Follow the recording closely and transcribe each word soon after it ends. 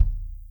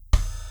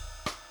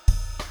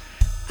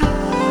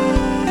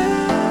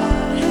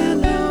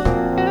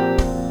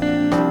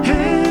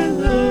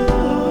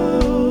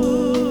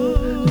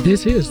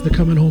This is the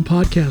Coming Home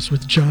Podcast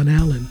with John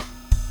Allen.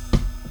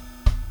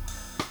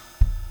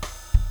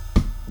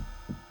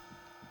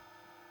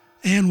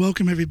 And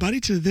welcome, everybody,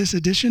 to this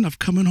edition of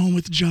Coming Home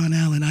with John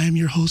Allen. I am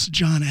your host,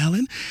 John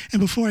Allen. And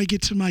before I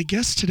get to my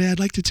guest today, I'd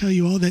like to tell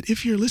you all that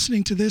if you're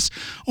listening to this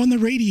on the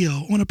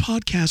radio, on a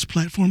podcast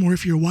platform, or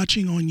if you're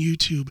watching on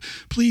YouTube,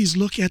 please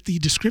look at the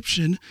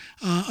description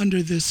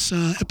under this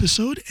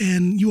episode,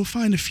 and you will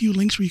find a few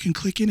links where you can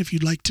click in if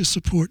you'd like to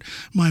support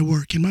my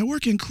work. And my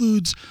work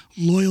includes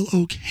Loyal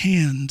Oak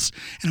Hands.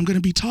 And I'm going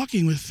to be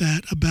talking with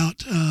that about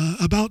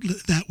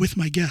that with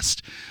my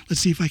guest.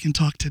 Let's see if I can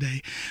talk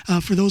today.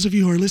 For those of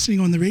you who are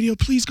listening on the radio,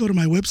 please go to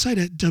my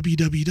website at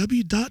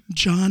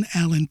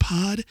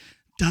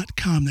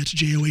www.johnallenpod.com. That's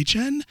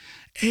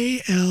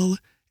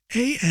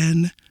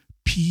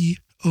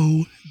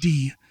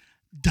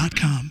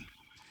JOHNALANPOD.com.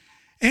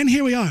 And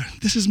here we are.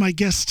 This is my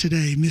guest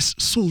today, Miss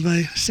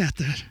Solveig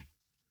Sæther.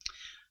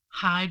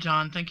 Hi,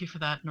 John. Thank you for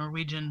that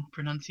Norwegian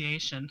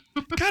pronunciation.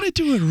 Got to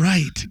do it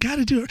right. Got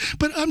to do it.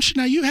 But I'm sure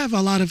now you have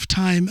a lot of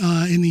time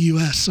in the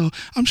U.S., so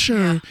I'm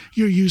sure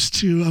you're used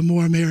to a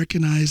more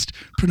Americanized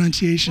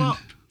pronunciation. Well,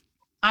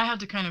 I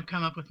had to kind of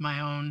come up with my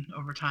own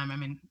over time. I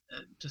mean,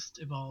 it just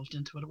evolved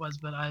into what it was,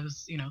 but I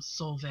was,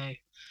 Solveig.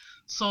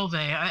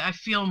 Solveig. I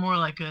feel more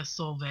like a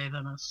Solveig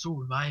than a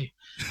Solveig.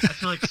 I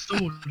feel like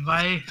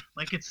Solveig,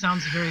 like it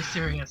sounds very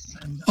serious.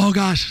 And, oh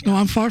gosh, no,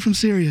 I'm far from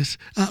serious.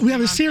 We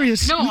have a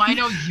serious. No, I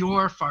know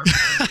you're far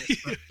from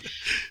serious. But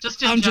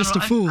just in I'm general, just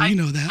a fool, you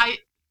know that. I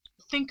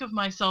think of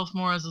myself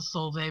more as a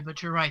Solveig,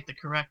 but you're right. The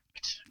correct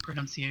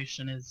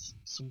pronunciation is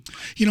Solveig.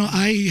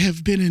 I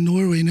have been in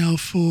Norway now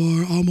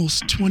for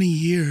almost 20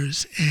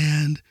 years,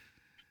 and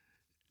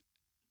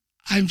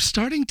I'm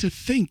starting to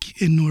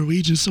think in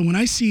Norwegian. So when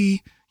I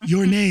see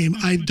your name,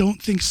 I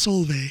don't think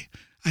Solveig.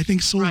 I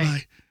think Solveig.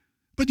 Right.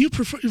 But you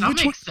prefer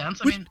that makes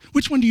sense.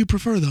 Which one do you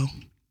prefer, though?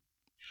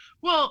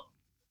 Well,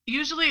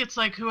 usually it's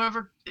like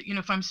whoever,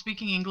 if I'm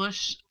speaking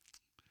English,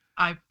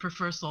 I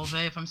prefer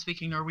Solveig. If I'm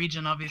speaking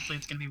Norwegian, obviously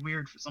it's going to be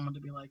weird for someone to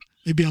be like,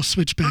 maybe I'll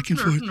switch back and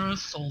forth.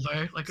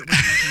 Solveig. Like, it wouldn't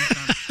make any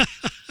sense.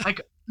 Like,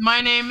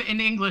 my name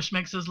in English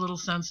makes as little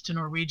sense to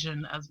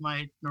Norwegian as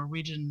my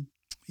Norwegian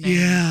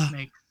name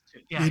makes.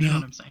 Yeah, you know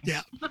what I'm saying.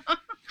 Yeah.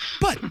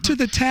 But to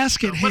the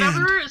task at hand.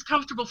 Whatever is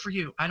comfortable for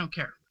you. I don't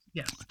care.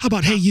 Yes. How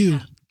about hey you?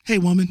 Hey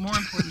woman. More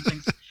important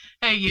things.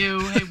 Hey you,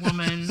 hey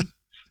woman,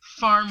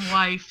 farm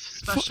wife,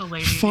 special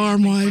lady.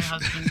 Farm wife. My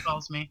husband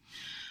calls me.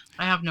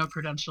 I have no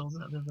credentials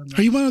other than that.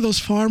 Are you one of those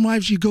farm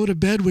wives you go to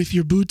bed with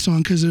your boots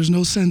on because there's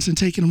no sense in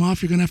taking them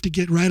off? You're going to have to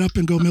get right up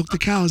and go milk the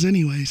cows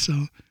anyway,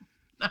 so.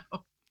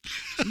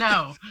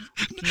 No,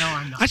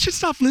 I'm not. I should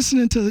stop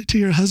listening to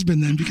your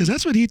husband then, because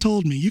that's what he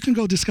told me. You can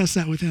go discuss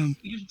that with him.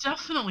 You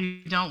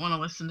definitely don't want to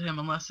listen to him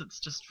unless it's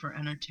just for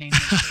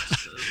entertainment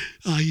purposes.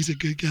 Oh, he's a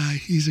good guy.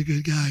 He's a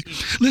good guy.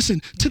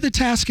 Listen, to the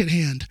task at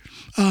hand.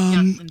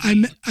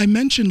 Yes, I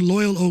mentioned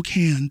Loyal Oak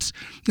Hands.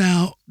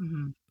 Now,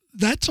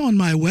 that's on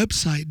my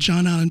website,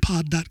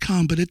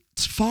 johnallenpod.com, but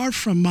it's far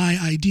from my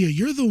idea.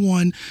 You're the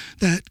one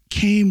that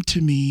came to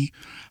me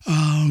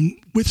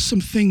with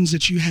some things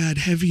that you had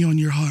heavy on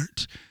your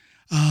heart.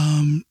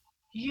 A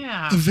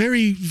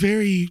very,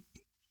 very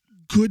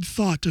good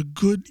thought, a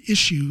good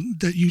issue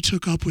that you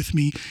took up with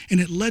me, and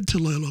it led to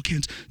Loyal Oak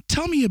Hands.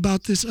 Tell me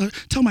about this.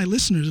 Tell my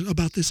listeners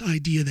about this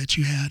idea that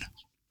you had.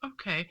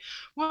 Okay.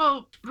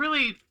 Well,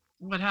 really,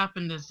 what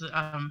happened is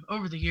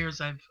over the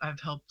years, I've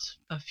helped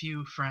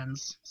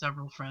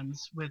several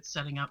friends, with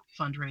setting up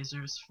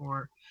fundraisers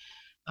for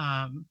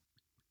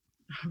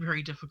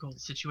very difficult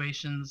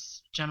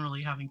situations,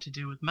 generally having to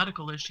do with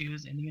medical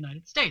issues in the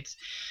United States.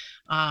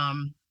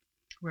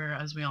 Where,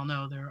 as we all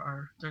know,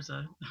 there's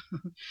a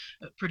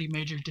pretty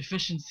major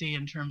deficiency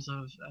in terms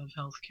of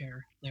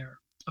healthcare there,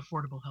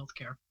 affordable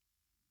healthcare.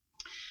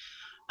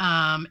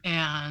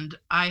 And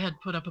I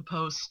had put up a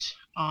post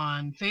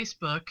on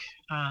Facebook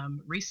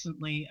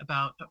recently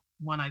about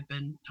one I've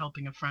been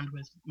helping a friend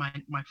with,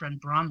 my friend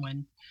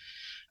Bronwyn.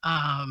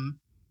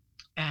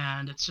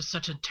 And it's just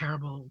such a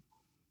terrible,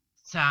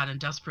 sad, and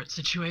desperate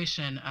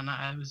situation. And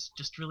I was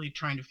just really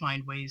trying to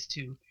find ways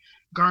to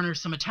garner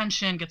some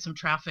attention, get some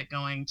traffic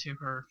going to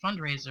her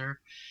fundraiser.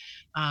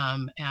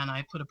 And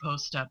I put a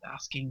post up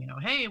asking,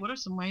 hey, what are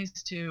some ways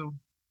to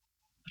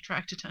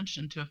attract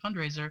attention to a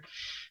fundraiser?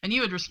 And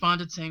you had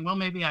responded saying, well,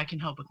 maybe I can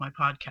help with my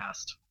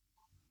podcast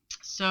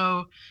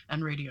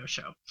and radio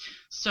show.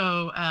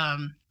 So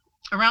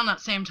around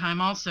that same time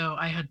also,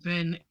 I had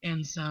been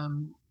in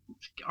some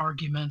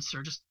arguments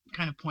or just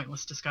kind of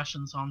pointless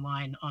discussions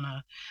online on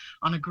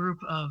a group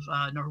of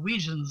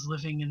Norwegians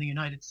living in the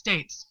United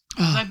States.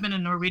 I've been a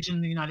Norwegian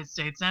in the United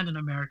States and an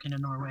American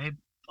in Norway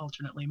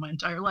alternately my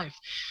entire life.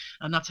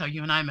 And that's how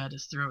you and I met,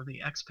 is through the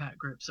expat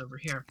groups over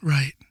here.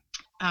 Right.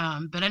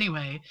 But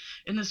anyway,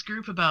 in this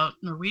group about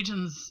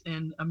Norwegians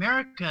in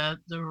America,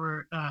 there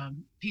were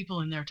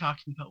people in there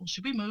talking about, well,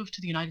 should we move to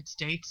the United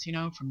States,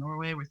 from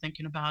Norway? We're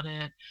thinking about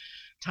it.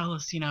 Tell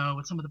us,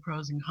 what some of the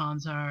pros and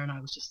cons are. And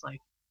I was just like,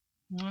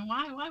 well,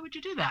 why would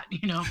you do that?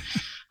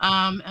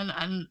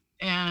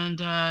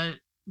 And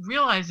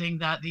realizing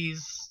that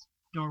these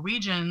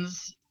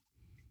Norwegians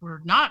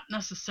were not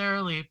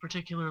necessarily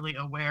particularly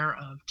aware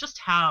of just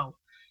how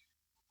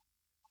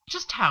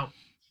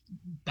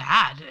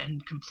bad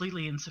and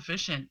completely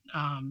insufficient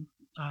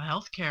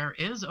healthcare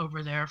is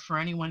over there for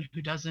anyone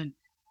who doesn't,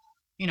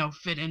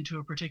 fit into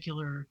a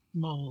particular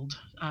mold.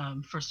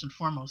 First and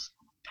foremost,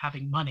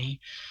 having money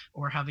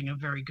or having a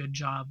very good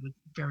job with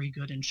very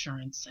good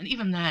insurance, and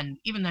even then,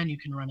 you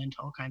can run into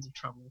all kinds of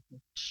trouble,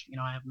 which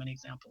I have many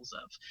examples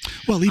of.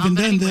 Well, even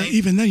But then,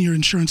 anyway, your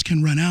insurance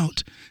can run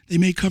out. They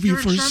may cover you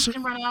your for, insurance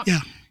can run out. yeah,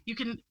 You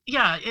can,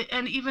 yeah,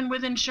 and even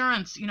with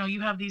insurance,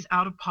 you have these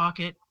out of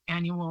pocket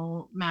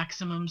annual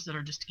maximums that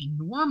are just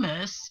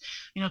enormous.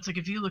 It's like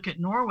if you look at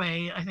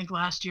Norway, I think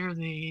last year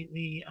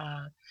the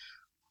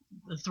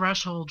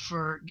threshold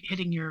for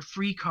hitting your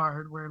free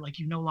card, where like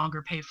you no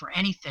longer pay for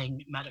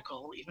anything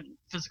medical, even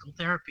physical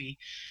therapy,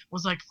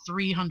 was like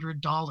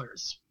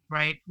 $300,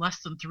 right?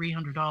 Less than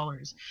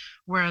 $300.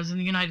 Whereas in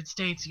the United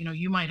States,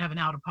 you might have an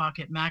out of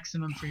pocket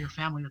maximum for your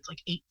family that's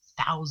like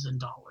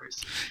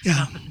 $8,000.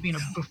 yeah, But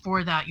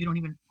before that, you don't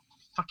even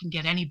fucking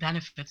get any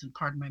benefits. And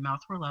pardon my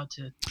mouth, we're allowed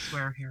to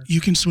swear here, you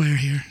right? can swear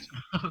here.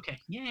 Okay,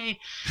 yay.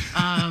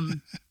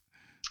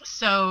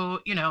 So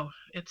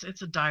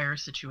it's a dire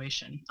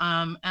situation.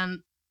 And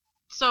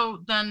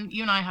so then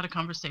you and I had a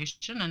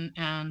conversation,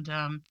 and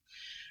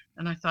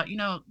I thought,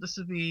 this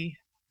would be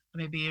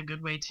maybe a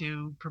good way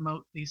to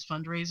promote these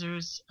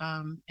fundraisers,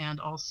 and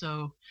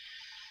also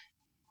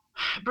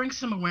bring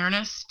some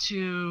awareness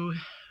to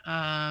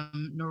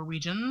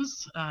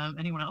Norwegians,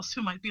 anyone else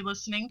who might be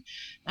listening,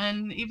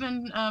 and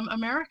even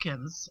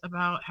Americans,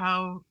 about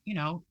how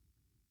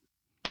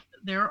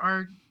there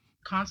are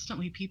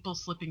constantly people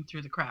slipping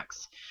through the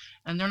cracks,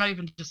 and they're not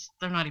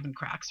even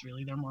cracks,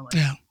 really. They're more like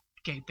Yeah.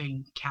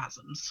 gaping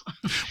chasms.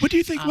 What do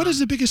you think? What is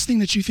the biggest thing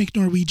that you think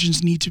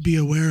Norwegians need to be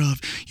aware of?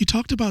 You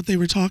talked about they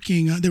were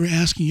asking,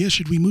 yes,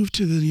 should we move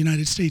to the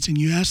United States? And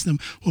you asked them,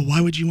 well,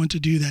 why would you want to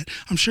do that?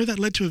 I'm sure that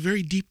led to a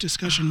very deep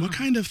discussion. What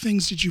kind of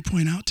things did you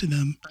point out to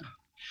them?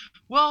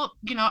 Well,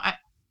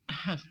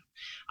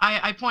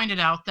 I pointed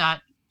out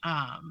that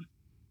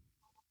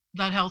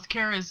that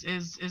healthcare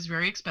is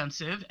very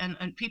expensive,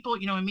 and people,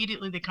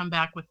 immediately they come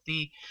back with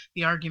the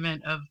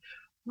argument of,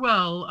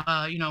 well,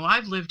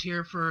 I've lived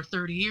here for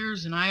 30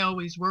 years and I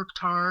always worked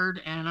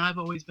hard and I've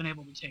always been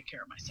able to take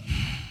care of myself.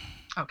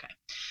 Okay,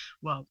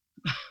 well,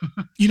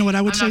 You know what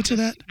I would I'm say not to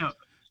gonna, that?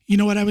 You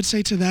know what I would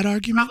say to that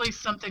argument? probably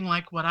something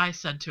like what I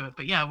said to it,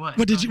 but yeah, What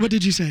go did you ahead. What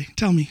did you say?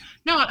 Tell me.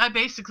 No, I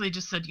basically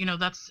just said,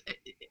 that's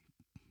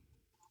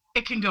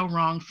it can go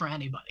wrong for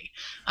anybody,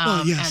 Well,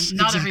 and yes,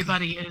 not exactly.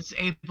 everybody is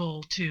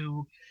able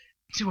to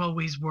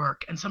always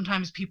work, and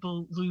sometimes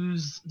people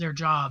lose their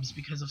jobs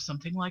because of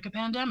something like a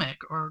pandemic,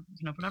 or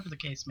whatever the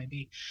case may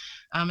be.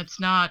 It's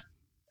not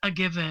a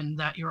given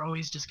that you're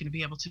always just going to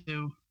be able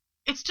to.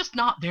 It's just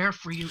not there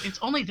for you. It's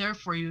only there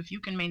for you if you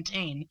can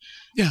maintain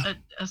Yeah.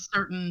 a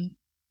certain,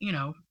 you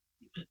know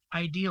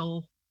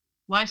ideal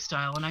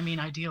lifestyle. And I mean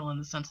ideal in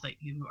the sense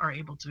that you are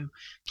able to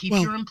keep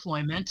Well, your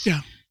employment,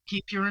 yeah,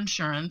 keep your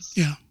insurance.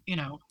 yeah.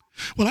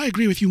 Well, I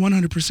agree with you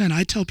 100%.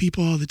 I tell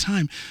people all the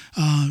time,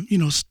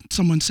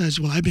 someone says,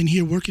 well, I've been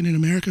here working in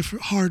America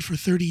hard for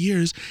 30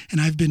 years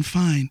and I've been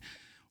fine.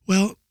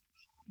 Well,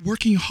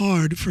 working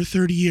hard for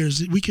 30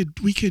 years, we could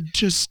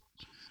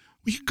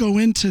go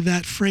into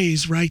that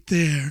phrase right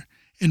there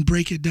and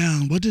break it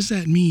down. What does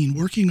that mean?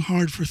 Working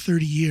hard for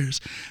 30 years.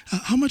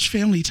 How much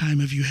family time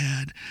have you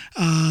had?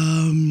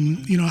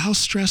 How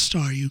stressed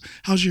are you?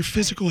 How's your Right.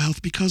 physical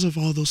health because of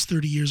all those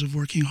 30 years of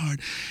working hard?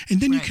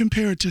 And then you Right.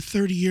 compare it to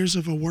 30 years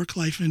of a work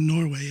life in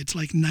Norway. It's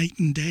like night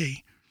and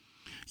day.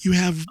 You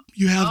have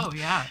Oh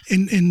yeah.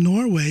 in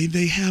Norway,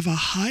 they have a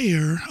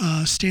higher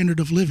standard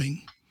of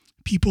living.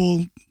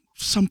 People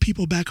Some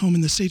people back home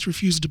in the States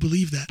refuse to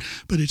believe that,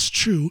 but it's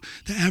true.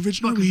 The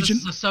average Well, because this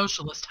Norwegian, is a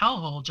socialist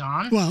hellhole,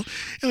 John. well,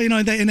 they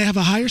have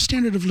a higher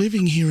standard of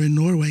living here in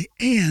Norway,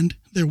 and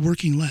they're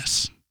working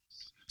less.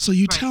 So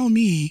you Right. tell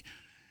me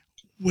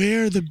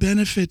where the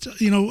benefit,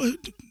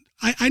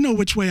 I know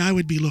which way I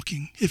would be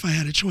looking if I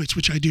had a choice,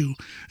 which I do,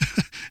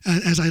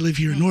 as I live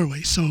here in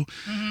Norway. So,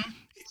 Mm-hmm.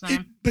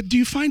 Same. but do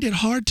you find it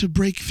hard to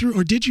break through,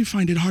 or did you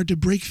find it hard to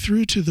break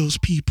through to those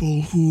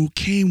people who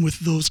came with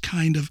those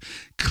kind of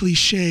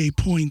cliche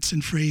points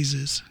and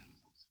phrases?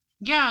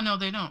 Yeah, no,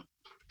 they don't.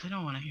 They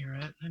don't want to hear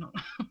it. They don't.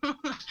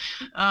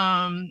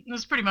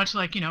 It's pretty much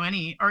like,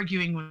 any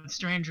arguing with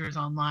strangers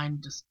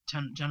online just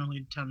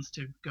generally tends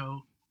to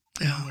go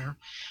Yeah. nowhere.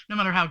 No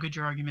matter how good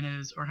your argument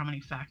is or how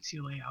many facts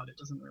you lay out, it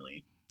doesn't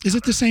really Is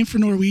it the matter. same for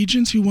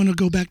Norwegians who want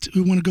to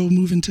who want to go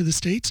move into the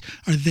States?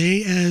 Are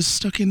they as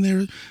stuck in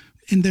their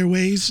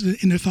ways,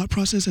 in their thought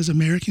process, as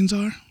Americans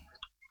are?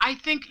 I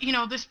think,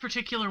 this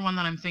particular one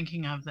that I'm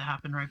thinking of that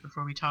happened right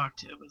before we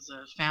talked, it was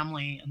a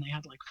family and they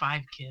had like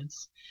 5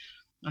 kids,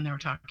 and they were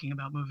talking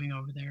about moving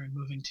over there and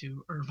moving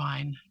to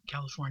Irvine,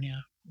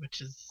 California,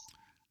 which is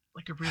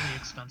like a really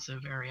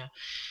expensive area.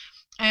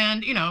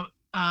 And,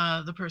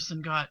 the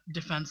person got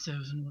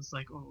defensive and was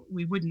like, "Oh,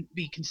 we wouldn't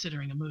be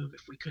considering a move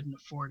if we couldn't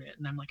afford it."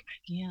 And I'm like,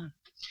 "Yeah,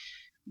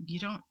 You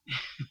don't.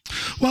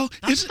 Well,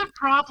 That's the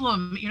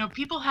problem.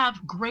 People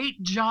have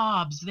great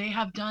jobs. They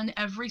have done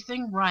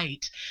everything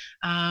right.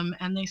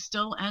 And they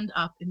still end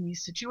up in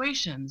these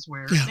situations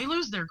where yeah. they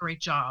lose their great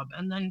job.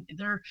 And then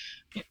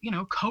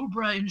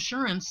Cobra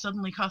insurance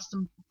suddenly costs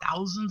them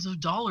thousands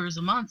of dollars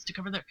a month to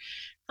cover their.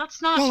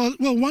 That's not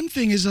Well, one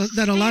thing is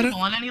that a lot of,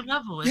 sustainable on any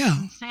level. It's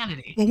yeah.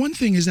 insanity. Well, one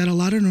thing is that a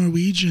lot of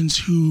Norwegians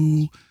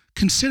who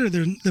consider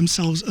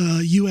themselves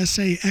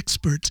USA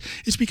experts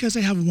is because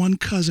they have one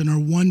cousin or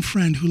one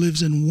friend who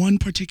lives in one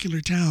particular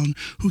town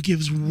who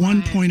gives one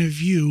Right. point of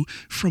view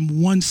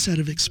from one set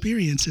of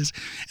experiences.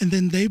 And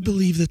then they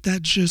believe that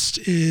that just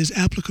is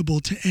applicable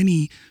to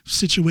any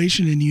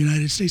situation in the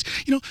United States.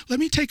 Let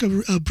me take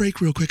a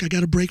break real quick. I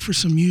got a break for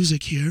some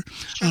music here.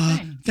 Sure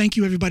thing. Thank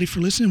you, everybody, for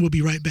listening. We'll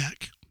be right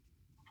back.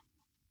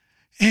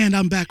 And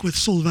I'm back with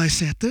Solveig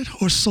Sæther,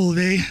 or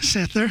Solveig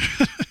Sæther,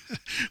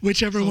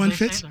 whichever one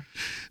fits. Sailor.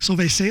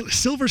 Solveig Sailor,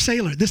 Silver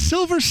Sailor, the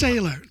Silver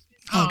Sailor.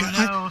 Oh, God,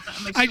 no,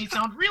 that makes me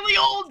sound really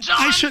old, John.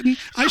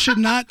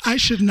 I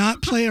should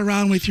not play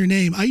around with your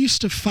name. I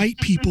used to fight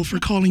people for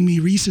calling me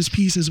Reese's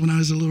Pieces when I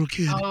was a little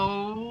kid.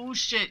 Oh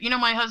shit!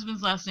 My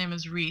husband's last name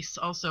is Reese,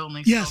 also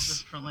only Yes. spelled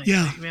differently.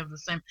 Yeah. Right? We have the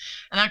same.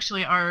 And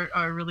actually,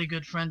 our really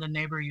good friend and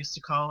neighbor used to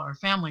call our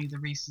family the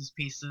Reese's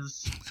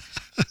Pieces.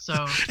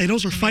 So Hey,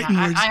 those were to me, fighting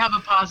words. I have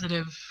a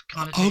positive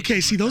connotation. Okay,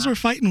 see, with those that. were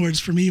fighting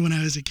words for me when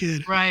I was a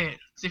kid. Right.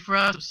 See, for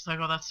us, it's like,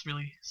 oh, that's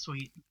really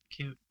sweet,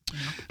 cute. You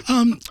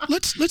know?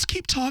 Let's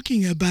keep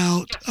talking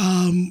about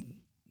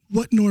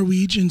what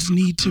Norwegians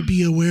need to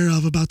be aware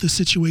of about the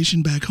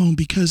situation back home,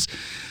 because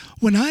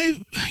when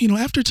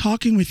after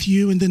talking with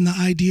you and then the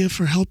idea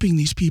for helping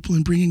these people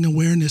and bringing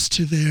awareness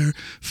to their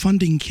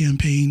funding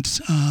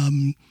campaigns,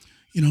 when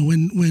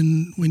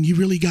you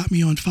really got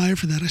me on fire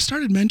for that, I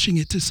started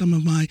mentioning it to some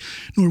of my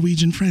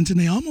Norwegian friends, and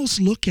they almost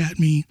look at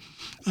me.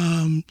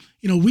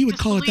 We would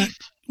call it that.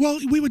 Well,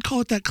 we would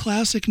call it that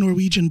classic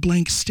Norwegian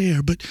blank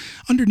stare, but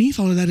underneath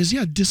all of that is,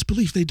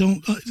 disbelief.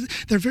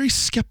 They're very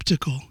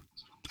skeptical.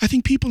 I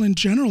think people in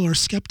general are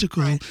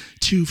skeptical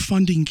to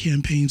funding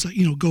campaigns like,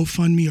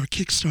 GoFundMe or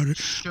Kickstarter.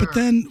 Sure. But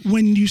then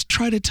when you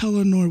try to tell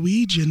a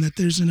Norwegian that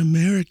there's an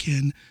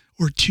American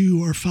or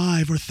two or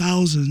five or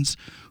thousands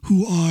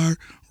who are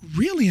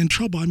really in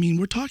trouble, I mean,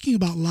 we're talking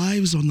about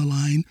lives on the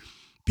line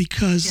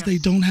because they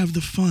don't have the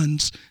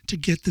funds to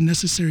get the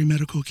necessary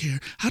medical care.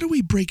 How do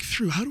we break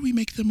through? How do we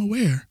make them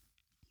aware?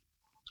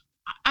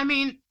 I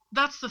mean,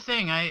 that's the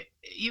thing.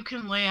 You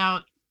can lay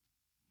out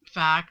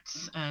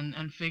facts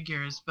and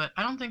figures, but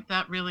I don't think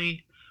that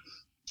really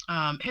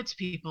hits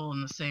people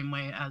in the same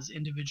way as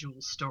individual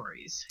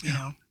stories. You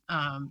know,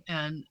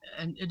 and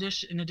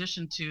in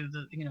addition to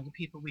the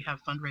people we have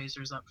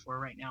fundraisers up for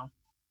right now,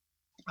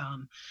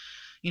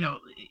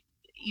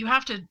 you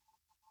have to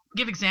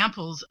give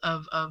examples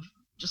of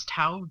just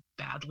how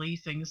badly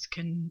things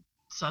can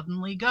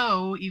suddenly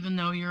go, even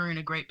though you're in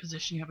a great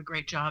position, you have a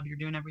great job, you're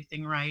doing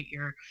everything right,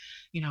 you're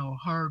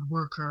hard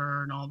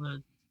worker and all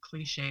the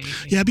cliche.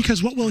 Yeah,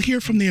 because what we'll hear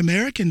from the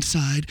American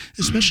side,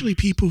 especially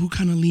people who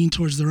kind of lean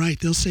towards the right,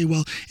 they'll say,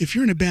 well, if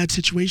you're in a bad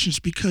situation, it's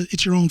because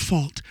it's your own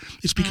fault.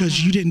 It's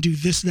because you didn't do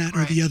this, that,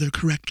 or the other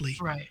correctly.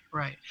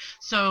 Right.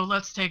 So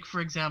let's take,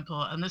 for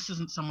example, and this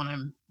isn't someone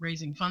I'm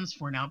raising funds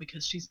for now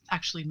because she's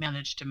actually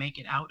managed to make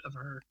it out of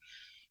her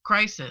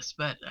crisis,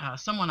 but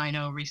someone I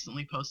know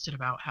recently posted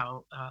about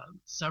how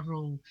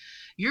several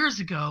years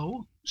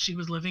ago she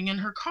was living in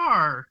her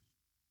car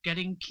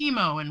getting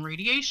chemo and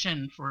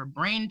radiation for a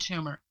brain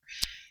tumor.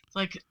 It's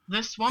like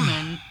this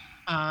woman,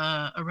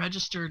 a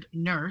registered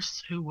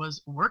nurse who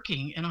was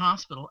working in a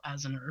hospital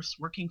as a nurse,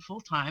 working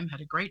full-time,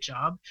 had a great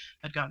job,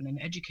 had gotten an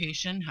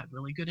education, had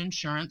really good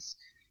insurance.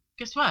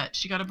 Guess what?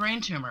 She got a brain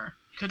tumor,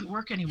 couldn't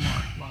work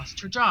anymore, lost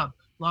her job,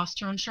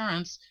 lost her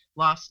insurance,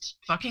 lost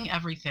fucking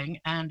everything,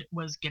 and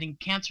was getting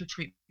cancer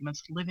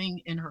treatments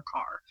living in her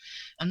car.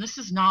 And this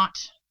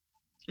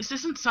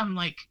isn't some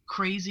like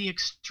crazy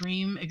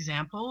extreme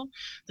example.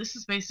 This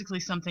is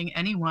basically something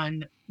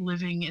anyone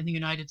living in the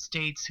United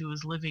States who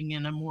is living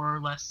in a more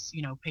or less,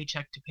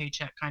 paycheck to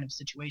paycheck kind of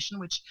situation,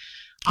 which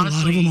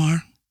honestly, a lot of them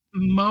are.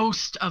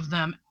 Most of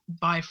them,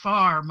 by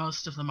far,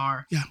 most of them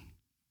are. Yeah.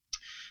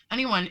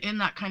 Anyone in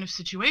that kind of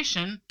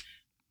situation,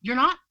 you're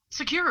not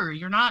secure,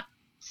 you're not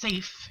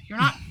safe, you're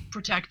not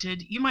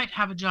protected. You might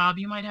have a job,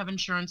 you might have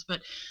insurance,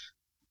 but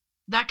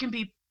that can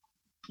be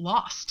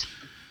lost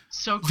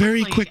so quickly,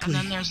 very quickly.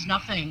 And then there's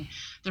nothing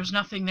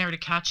there to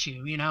catch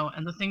you,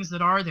 and the things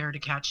that are there to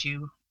catch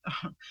you,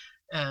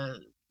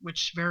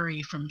 which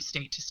vary from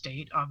state to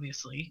state,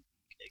 obviously,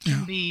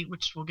 can be,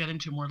 which we'll get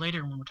into more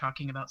later when we're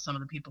talking about some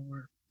of the people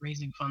we're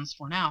raising funds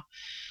for now,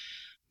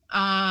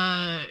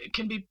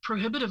 can be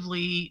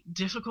prohibitively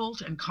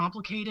difficult and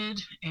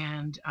complicated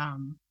and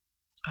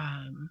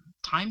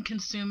time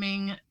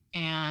consuming,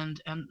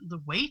 and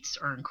the waits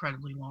are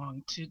incredibly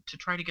long to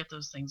try to get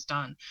those things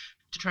done,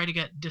 to try to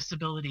get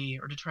disability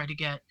or to try to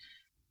get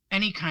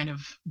any kind of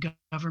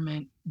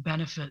government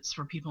benefits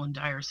for people in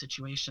dire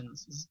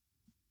situations is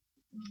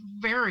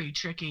very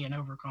tricky and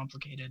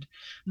overcomplicated,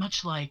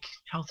 much like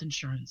health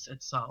insurance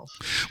itself.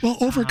 Well,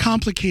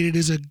 overcomplicated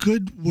is a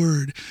good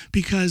word,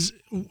 because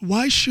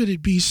why should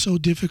it be so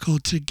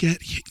difficult to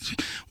get,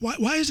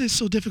 why is it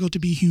so difficult to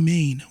be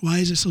humane? Why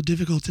is it so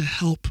difficult to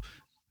help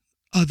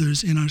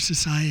others in our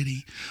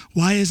society?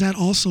 Why is that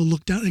also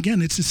looked down? Again,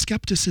 it's the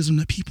skepticism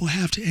that people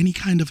have to any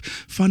kind of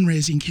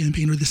fundraising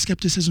campaign, or the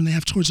skepticism they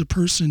have towards a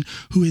person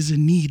who is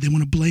in need. They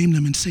want to blame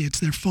them and say it's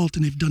their fault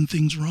and they've done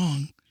things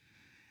wrong.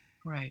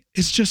 Right.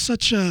 It's just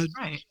such a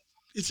right.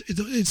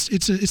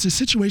 It's a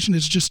situation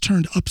that's just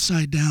turned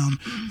upside down.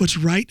 What's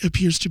right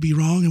appears to be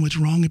wrong, and what's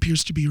wrong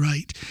appears to be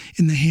right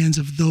in the hands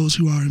of those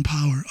who are in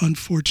power,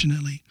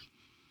 unfortunately.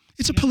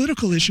 It's a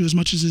political issue as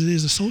much as it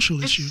is a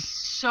social issue. It's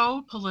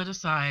so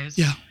politicized.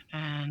 Yeah.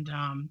 And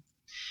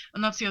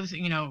that's the other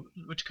thing,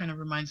 which kind of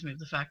reminds me of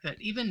the fact that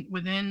even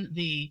within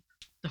the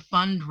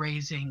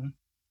fundraising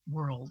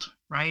world,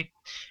 right?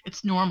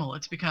 It's normal.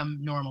 It's become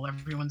normal.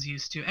 Everyone's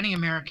used to, any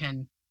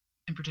American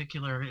in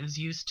particular is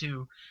used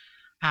to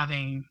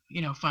having,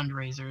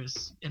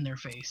 fundraisers in their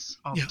face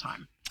all the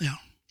time. Yeah.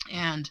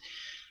 And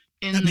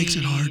in that makes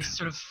it hard.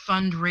 Sort of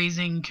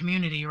fundraising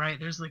community, right?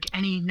 There's like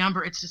any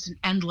number. It's just an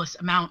endless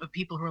amount of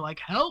people who are like,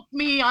 help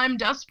me, I'm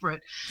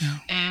desperate. Yeah.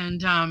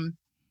 And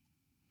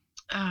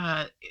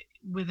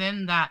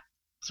within that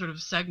sort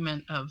of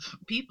segment of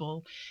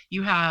people,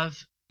 you have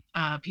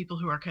people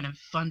who are kind of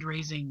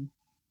fundraising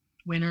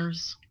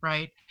winners,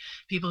 right?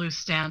 People who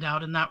stand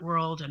out in that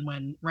world. And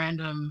when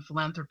random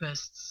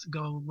philanthropists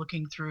go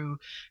looking through,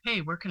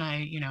 hey, where can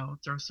I,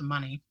 throw some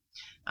money?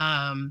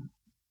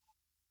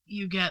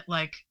 You get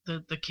like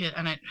the kid,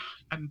 and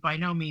I'm by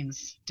no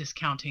means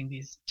discounting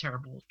these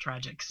terrible,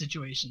 tragic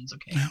situations,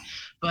 okay? Yeah.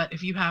 But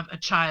if you have a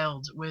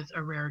child with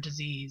a rare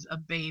disease, a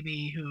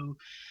baby who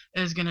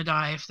is going to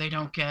die if they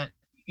don't get,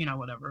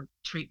 whatever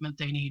treatment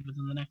they need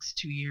within the next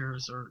 2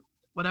 years or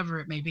whatever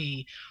it may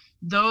be,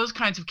 those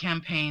kinds of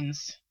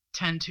campaigns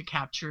tend to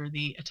capture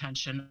the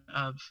attention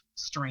of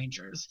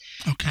strangers.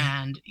 Okay.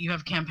 And you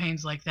have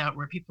campaigns like that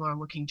where people are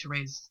looking to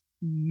raise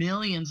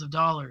millions of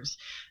dollars,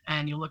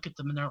 and you look at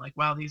them and they're like,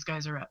 wow, these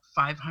guys are at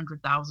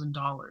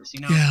 $500,000.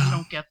 You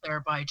don't get there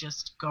by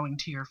just going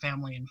to your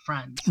family and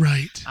friends,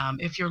 right?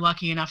 If you're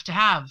lucky enough to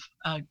have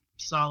a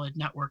solid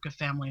network of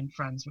family and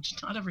friends, which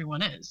not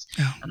everyone is,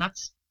 and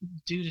that's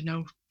due to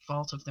no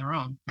fault of their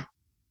own.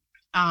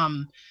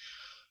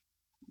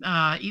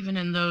 Even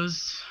in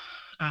those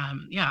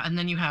and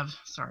then you have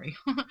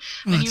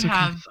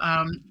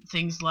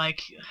things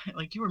like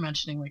you were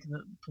mentioning, like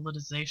the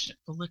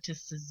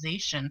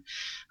politicization.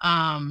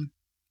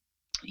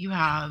 You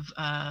have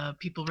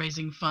people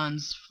raising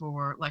funds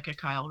for like a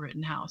Kyle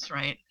Rittenhouse,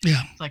 right?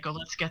 Yeah. It's like, oh,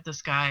 let's get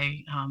this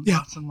guy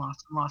lots and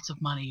lots of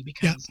money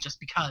because just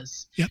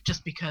because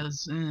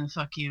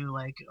fuck you,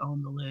 like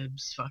own the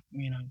libs, fuck,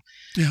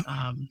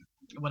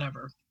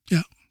 whatever.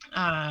 Yeah.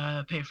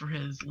 Pay for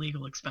his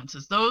legal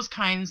expenses. Those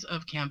kinds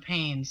of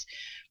campaigns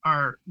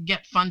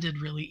get funded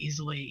really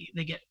easily.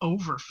 They get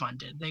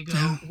overfunded. They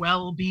go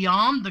well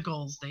beyond the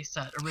goals they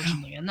set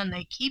originally, and then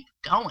they keep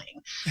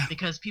going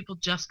because people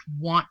just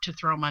want to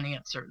throw money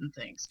at certain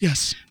things.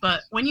 Yes.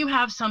 But when you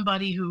have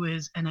somebody who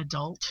is an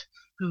adult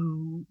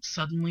who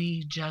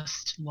suddenly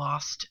just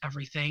lost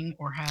everything,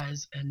 or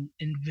has an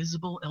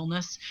invisible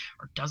illness,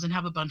 or doesn't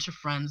have a bunch of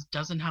friends,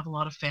 doesn't have a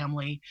lot of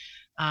family,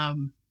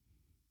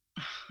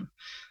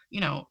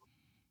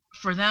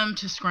 for them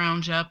to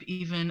scrounge up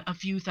even a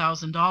few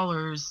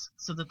 $1,000s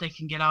so that they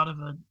can get out of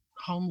a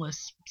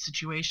homeless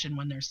situation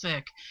when they're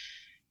sick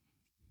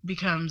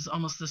becomes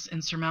almost this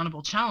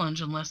insurmountable challenge,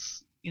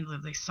 unless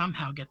they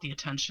somehow get the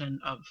attention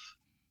of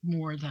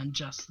more than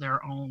just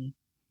their own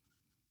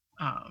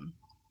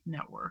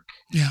network.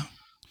 Yeah.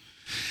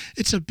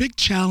 It's a big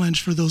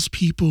challenge for those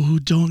people who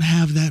don't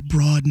have that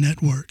broad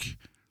network,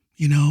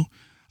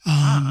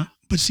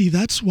 But see,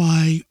 that's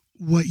why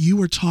what you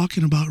were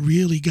talking about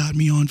really got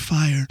me on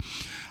fire.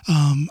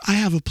 I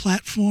have a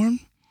platform.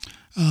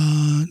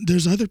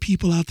 There's other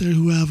people out there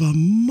who have a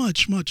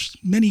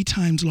many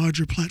times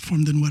larger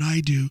platform than what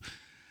I do.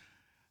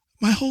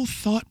 My whole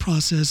thought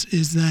process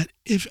is that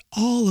if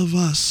all of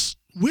us,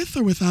 with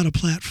or without a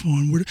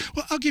platform,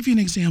 I'll give you an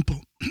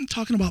example.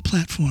 Talking about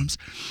platforms.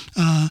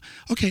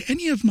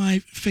 Any of my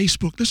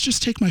Facebook, let's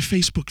just take my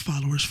Facebook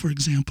followers, for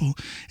example.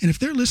 And if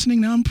they're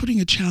listening now, I'm putting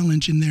a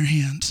challenge in their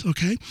hands,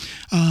 okay?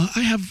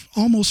 I have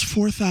almost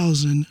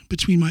 4,000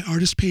 between my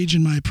artist page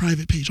and my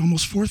private page,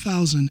 almost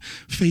 4,000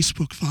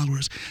 Facebook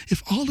followers.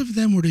 If all of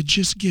them were to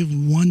just give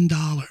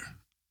 $1,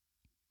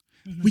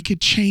 we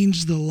could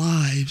change the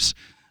lives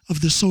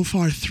of the so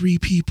far 3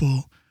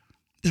 people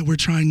that we're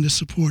trying to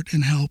support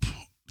and help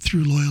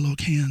through Loyal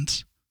Oak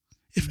Hands.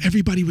 If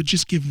everybody would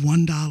just give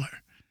 $1.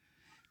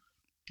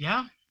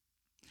 Yeah.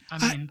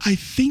 I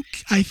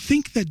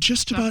think that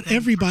just about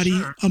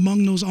everybody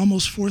among those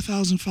almost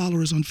 4,000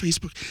 followers on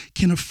Facebook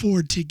can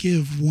afford to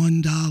give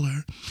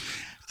 $1.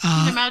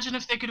 I mean, imagine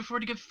if they could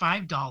afford to give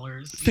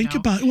 $5, Think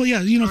about, well,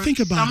 yeah, or think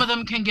about some it. of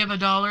them can give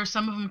 $1,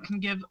 some of them can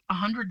give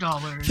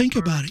 $100, Think or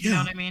about it. you know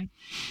Yeah. what I mean?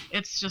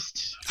 It's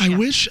just, I yeah.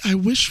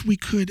 wish we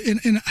could, and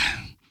I'm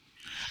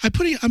And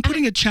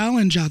putting a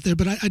challenge out there,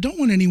 but I don't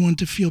want anyone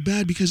to feel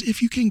bad, because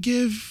if you can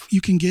give,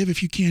 you can give.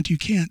 If you can't, you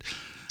can't.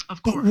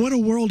 of But what a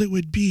course, world it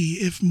would be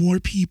if more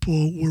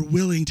people were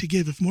willing to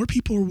give, if more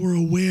people were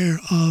aware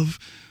of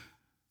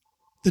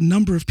the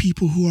number of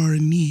people who are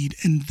in need,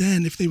 and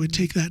then if they would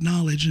take that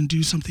knowledge and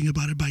do something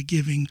about it by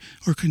giving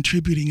or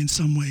contributing in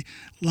some way,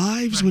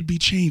 lives would right. be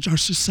changed. Our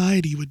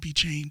society would be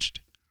changed.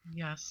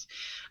 Yes.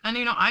 And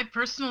I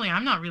personally,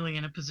 I'm not really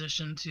in a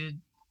position to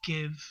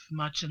give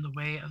much in the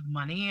way of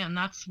money, and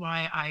that's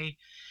why I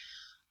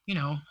you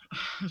know,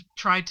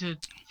 try to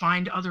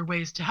find other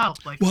ways to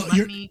help. Like, Well,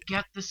 let me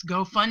get this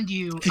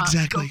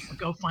exactly.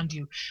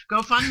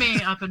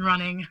 GoFundMe up and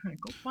running.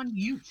 Well, Fund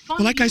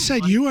like I you,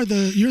 said, buddy. you're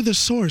the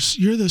source.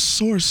 You're the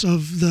source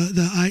of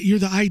you're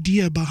the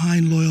idea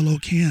behind Loyal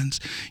Oak Hands.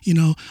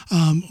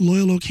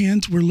 Loyal Oak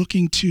Hands. We're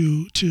looking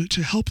to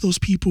help those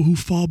people who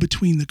fall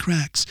between the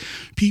cracks,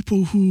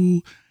 people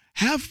who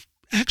have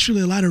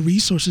actually a lot of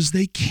resources.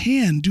 They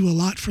can do a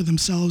lot for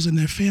themselves and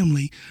their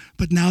family,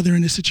 but now they're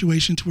in a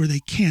situation to where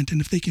they can't.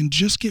 And if they can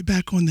just get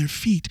back on their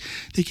feet,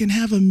 they can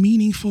have a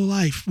meaningful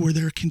life where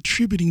they're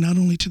contributing not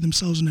only to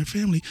themselves and their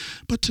family,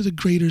 but to the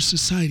greater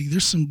society.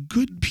 There's some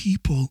good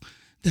people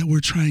that we're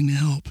trying to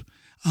help.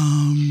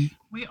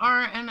 We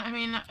are, and I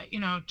mean,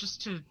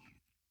 just to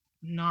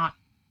not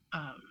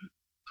um,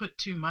 put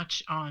too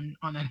much on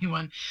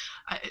anyone.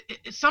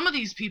 Some of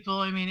these people,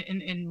 I mean,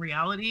 in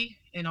reality,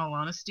 in all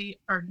honesty,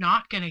 are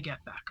not going to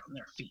get back on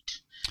their feet.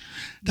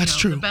 That's The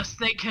true. best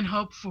they can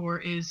hope for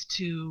is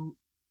to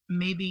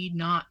maybe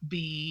not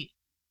be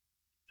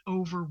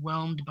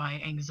overwhelmed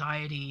by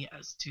anxiety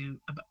as to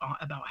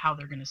about how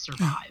they're going to Yeah.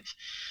 survive.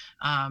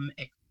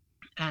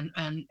 And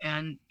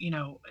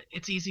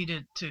it's easy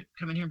to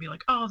come in here and be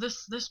like, oh,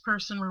 this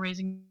person we're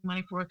raising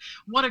money for,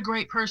 what a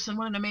great person,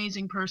 what an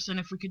amazing person,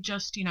 if we could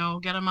just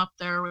get them up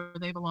there where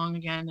they belong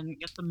again and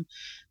get them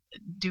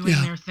doing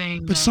Yeah. their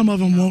thing, But some then of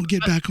them won't get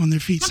but back on their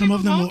feet. some Some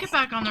of people them won't will. get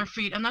back on their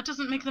feet, and that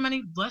doesn't make them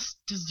any less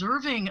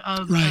deserving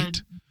of a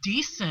Right.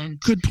 decent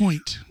Good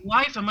point.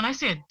 life. And when I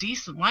say a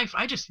decent life,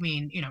 I just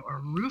mean a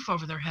roof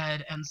over their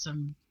head and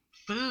some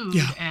Yeah. food,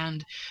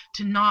 and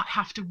to not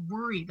have to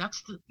worry.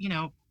 That's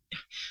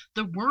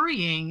the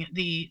worrying,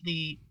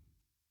 the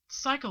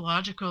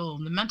psychological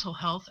and the mental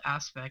health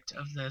aspect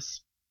of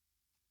this.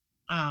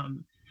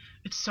 um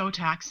it's so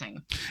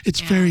taxing.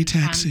 It's very And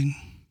taxing.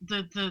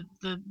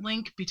 the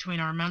link between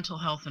our mental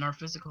health and our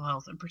physical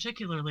health, and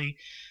particularly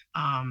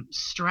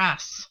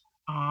stress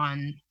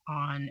on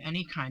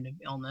any kind of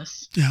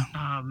illness, Yeah.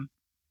 um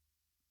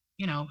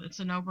it's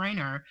a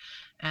no-brainer.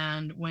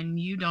 And when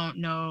you don't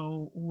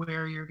know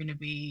where you're going to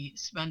be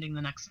spending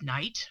the next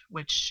night,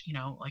 which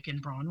like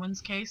in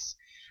Bronwyn's case,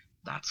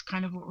 that's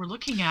kind of what we're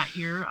looking at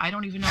here. I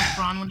don't even know if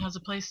Bronwyn has a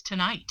place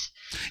tonight.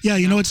 Yeah,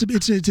 you know it's a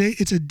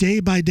day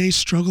by day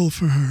struggle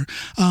for her.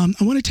 I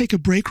want to take a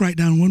break right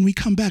now. And when we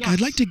come back,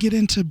 I'd like Yes. to get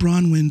into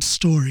Bronwyn's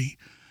story.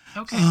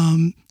 Okay.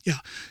 Yeah.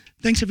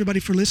 Thanks everybody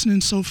for listening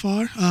so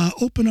far.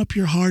 Open up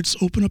your hearts,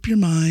 open up your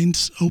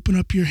minds, open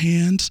up your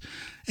hands,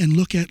 and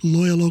look at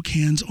Loyal Oak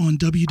Hands on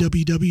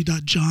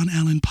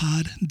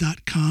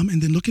www.johnallenpod.com.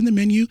 And then look in the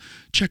menu,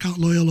 check out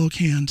Loyal Oak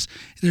Hands.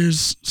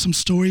 There's some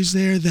stories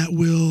there that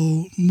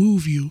will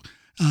move you.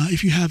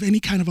 If you have any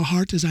kind of a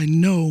heart, as I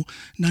know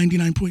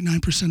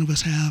 99.9% of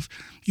us have,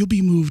 you'll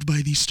be moved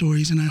by these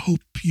stories, and I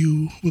hope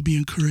you will be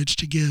encouraged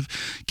to give.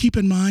 Keep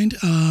in mind,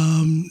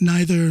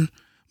 neither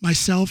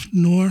myself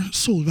nor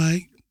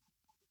Solveig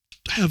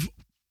have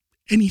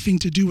anything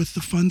to do with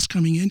the funds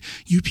coming in.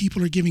 You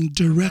people are giving Oh God,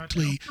 no.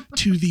 directly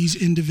to these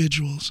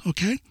individuals,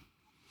 okay?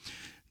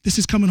 This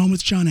is Coming Home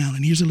with John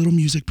Allen. Here's a little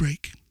music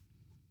break.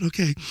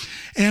 Okay,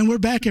 and we're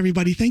back,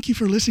 everybody. Thank you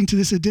for listening to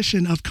this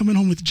edition of Coming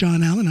Home with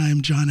John Allen. I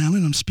am John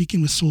Allen. I'm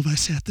speaking with Solveig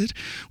Sæther.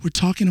 We're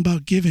talking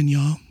about giving,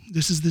 y'all.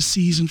 This is the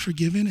season for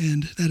giving,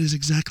 and that is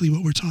exactly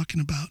what we're talking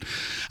about.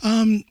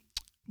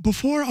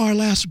 Before our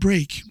last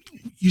break,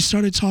 you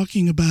started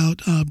talking about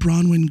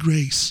Bronwyn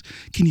Grace.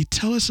 Can you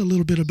tell us a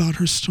little bit about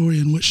her story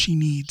and what she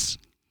needs?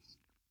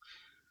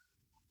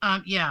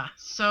 Yeah.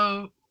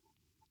 So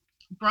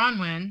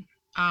Bronwyn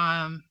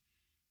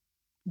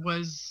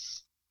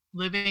was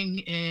living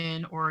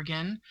in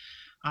Oregon.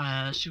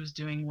 She was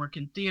doing work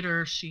in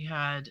theater. She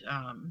had,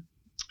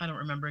 I don't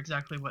remember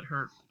exactly what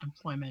her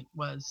employment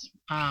was,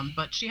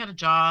 but she had a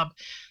job.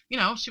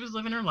 She was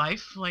living her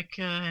life like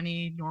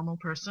any normal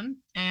person.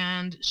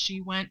 And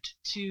she went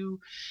to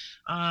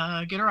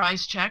get her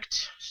eyes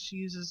checked. She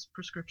uses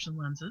prescription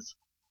lenses.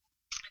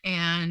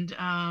 And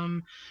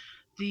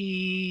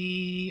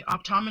the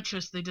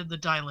optometrist, they did the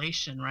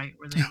dilation, right,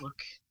 where they Yeah. look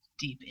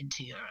deep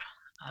into your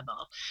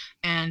eyeball,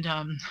 and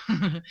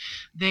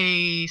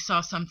they saw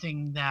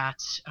something that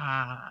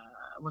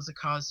was a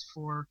cause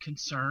for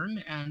concern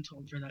and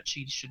told her that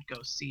she should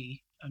go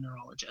see a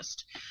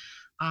neurologist.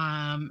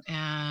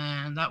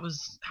 And that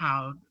was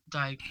how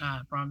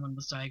Bronwyn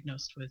was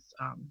diagnosed with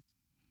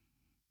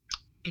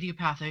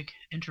idiopathic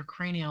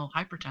intracranial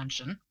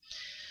hypertension,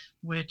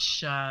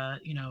 which,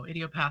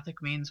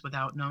 idiopathic means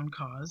without known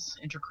cause.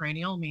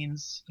 Intracranial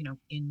means,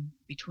 in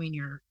between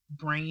your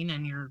brain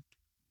and your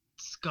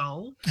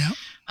skull. Yeah.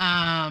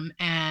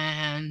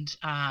 And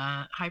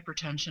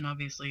hypertension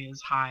obviously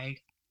is high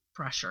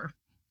pressure.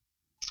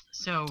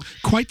 So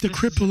quite the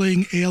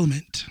crippling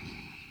ailment.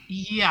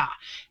 Yeah.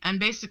 And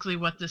basically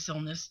what this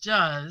illness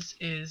does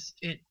is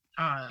it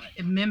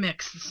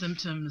mimics the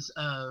symptoms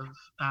of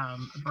a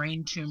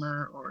brain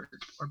tumor or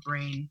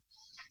brain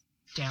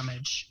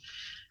damage.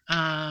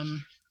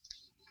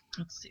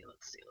 Let's see.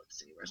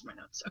 Where's my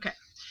notes? Okay.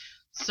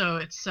 So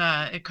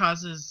it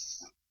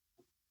causes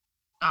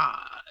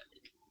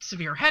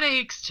severe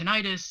headaches,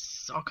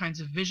 tinnitus, all kinds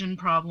of vision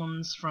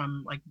problems,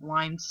 from like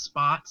blind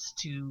spots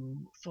to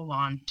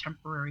full-on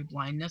temporary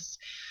blindness.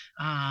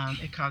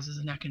 It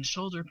causes neck and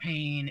shoulder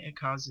pain. It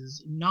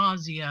causes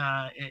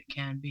nausea. It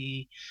can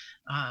be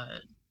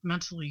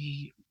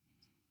mentally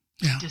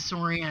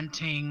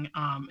disorienting.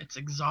 It's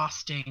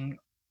exhausting.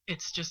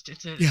 It's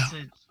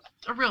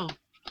a real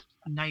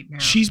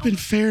nightmare. She's been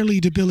fairly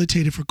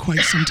debilitated for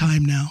quite some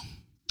time now.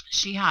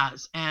 She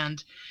has,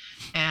 and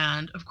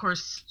of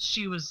course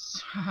she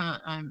was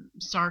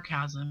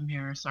sarcasm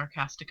here,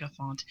 sarcastica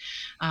font.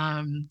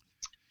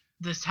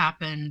 This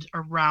happened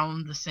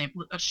around the same,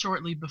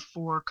 shortly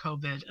before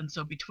COVID, and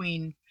so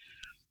between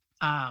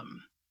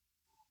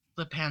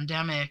the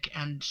pandemic,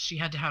 and she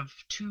had to have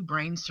 2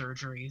 brain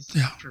surgeries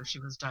after she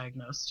was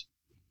diagnosed.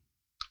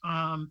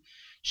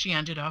 She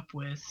ended up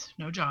with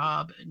no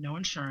job, no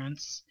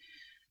insurance.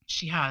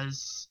 She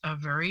has a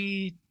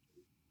very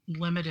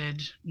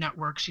limited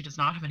network. She does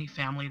not have any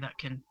family that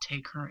can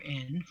take her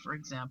in, for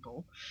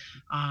example.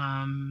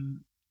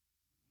 And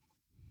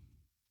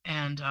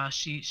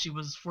she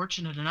was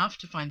fortunate enough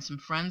to find some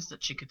friends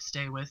that she could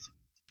stay with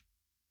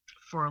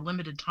for a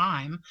limited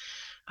time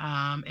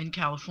in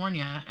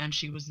California, and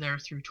she was there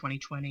through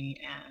 2020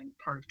 and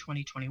part of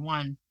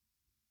 2021.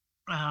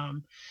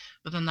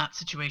 But then that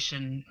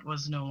situation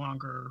was no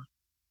longer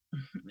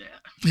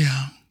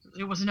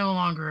it was no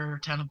longer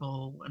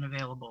tenable and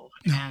available,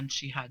 and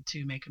she had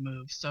to make a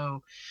move.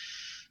 So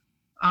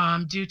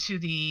due to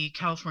the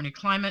California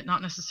climate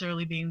not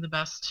necessarily being the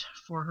best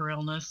for her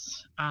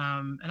illness,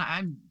 and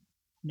I'm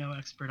no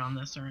expert on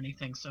this or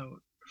anything, so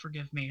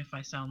forgive me if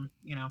I sound,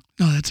 No,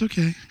 that's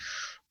okay.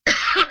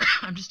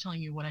 I'm just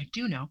telling you what I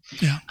do know.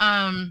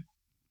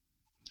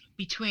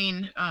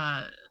 Between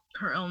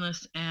her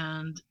illness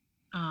and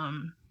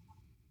the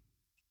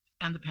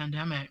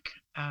pandemic,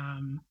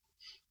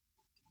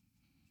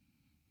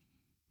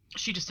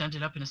 she just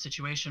ended up in a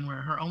situation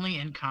where her only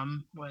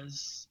income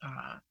was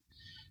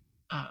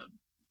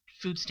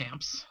food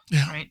stamps,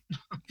 right?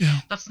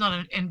 That's not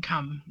an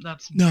income.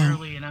 That's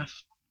barely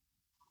enough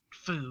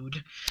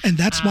food. And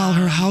that's while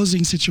her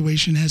housing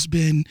situation has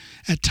been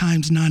at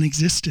times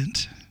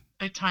non-existent.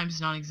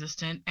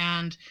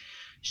 And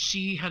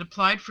she had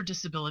applied for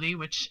disability,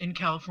 which in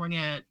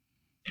California,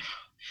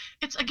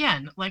 it's,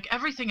 again, like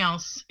everything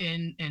else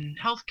in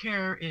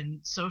healthcare, in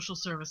social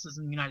services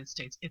in the United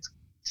States, it's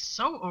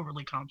so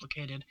overly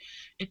complicated.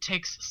 It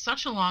takes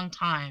such a long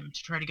time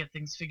to try to get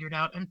things figured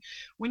out. And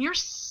when you're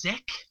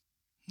sick,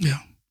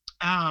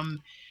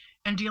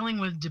 and dealing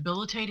with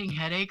debilitating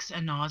headaches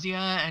and nausea,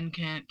 and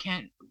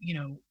can't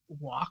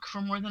walk for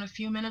more than a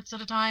few minutes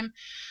at a time,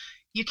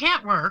 you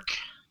can't work.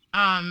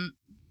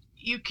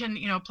 You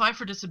can apply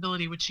for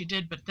disability, which she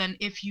did, but then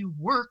if you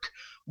work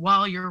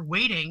while you're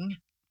waiting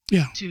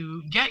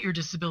to get your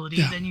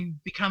disability, then you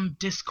become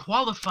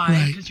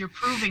disqualified because you're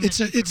proving that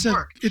you can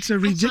work. It's a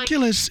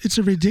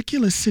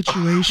ridiculous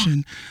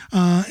situation.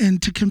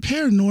 And to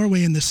compare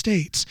Norway and the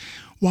States,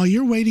 while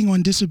you're waiting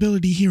on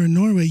disability here in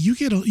Norway, you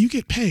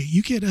get pay.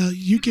 You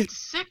get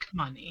sick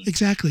money.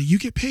 Exactly, you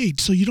get paid,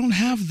 so you don't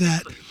have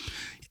that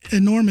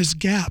enormous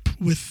gap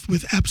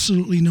with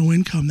absolutely no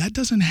income. That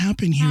doesn't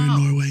happen here in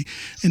Norway,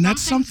 and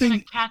that's something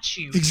gonna catch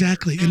you.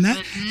 Exactly. There's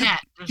And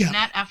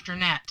net after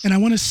net. And I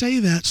want to say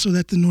that so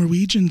that the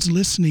Norwegians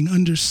listening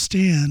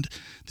understand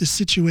the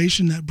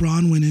situation that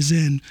Bronwyn is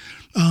in.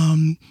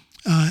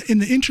 In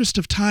the interest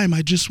of time,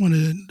 I just want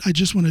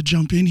to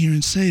jump in here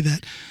and say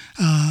that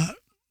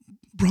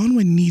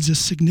Bronwyn needs a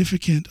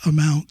significant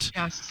amount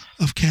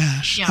of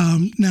cash.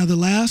 Now, the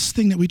last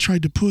thing that we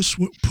tried to push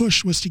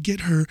was to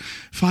get her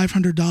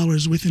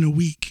 $500 within a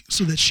week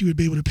so that she would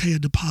be able to pay a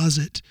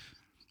deposit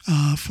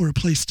for a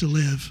place to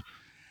live.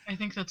 I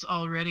think that's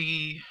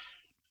already,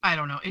 I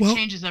don't know. It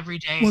changes every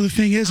day. Well, the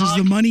thing is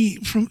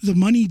the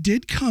money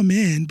did come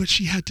in, but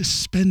she had to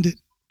spend it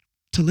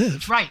to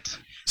live. Right.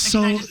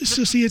 So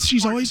see,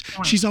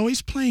 she's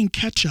always playing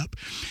catch up,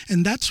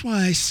 and that's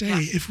why I say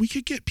if we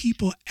could get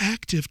people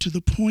active to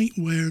the point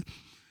where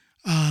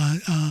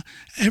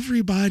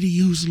everybody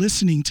who's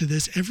listening to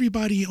this,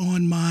 everybody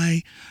on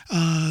my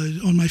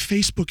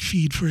Facebook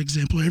feed, for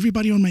example, or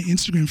everybody on my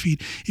Instagram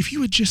feed, if you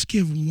would just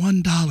give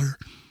 $1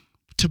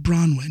 to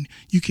Bronwyn,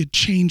 you could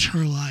change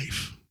her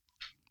life.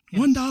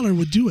 Yes. $1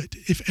 would do it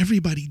if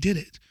everybody did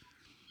it.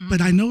 Mm-hmm.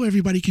 But I know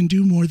everybody can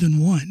do more than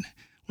one.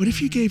 What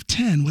if you gave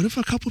 10? What if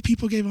a couple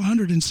people gave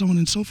 100 and so on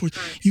and so forth?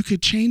 Right. You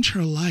could change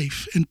her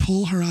life and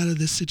pull her out of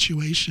this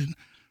situation.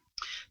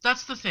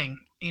 That's the thing,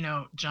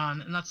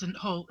 John, and that's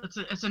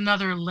it's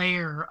another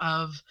layer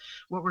of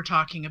what we're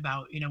talking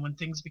about. When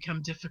things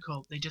become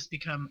difficult, they just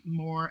become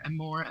more and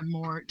more and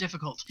more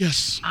difficult.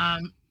 Yes.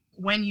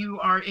 When you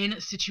are in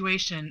a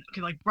situation,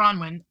 like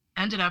Bronwyn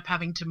ended up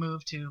having to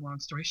move to, long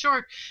story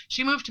short,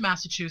 she moved to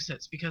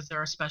Massachusetts because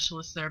there are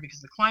specialists there,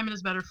 because the climate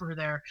is better for her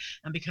there,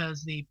 and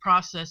because the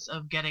process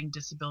of getting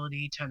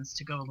disability tends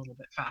to go a little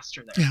bit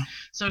faster there. Yeah.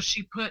 So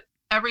she put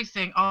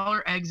all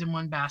her eggs in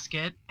one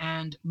basket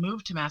and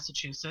moved to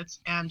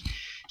Massachusetts, and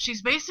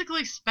she's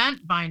basically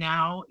spent by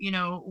now,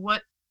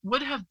 what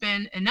would have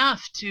been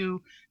enough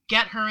to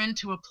get her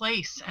into a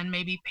place and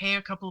maybe pay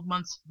a couple of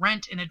months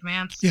rent in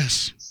advance.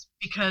 Yes.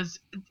 Because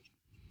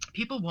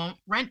people won't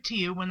rent to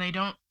you when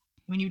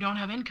you don't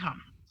have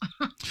income.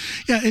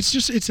 Yeah,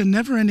 it's a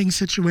never-ending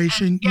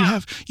situation.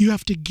 And, You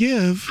have to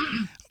give,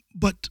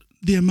 but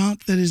the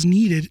amount that is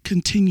needed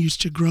continues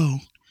to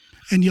grow.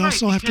 And you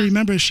also have to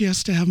remember she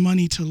has to have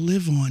money to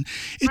live on.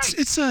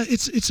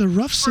 It's a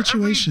rough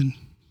situation.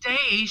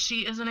 Day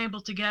she isn't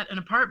able to get an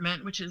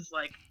apartment, which is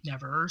like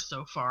never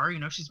so far.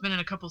 She's been in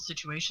a couple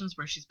situations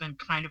where she's been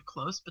kind of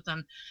close, but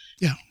then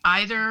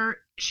either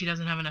she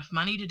doesn't have enough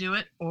money to do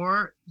it,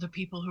 or the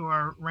people who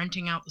are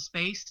renting out the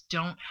space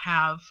don't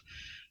have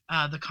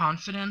the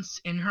confidence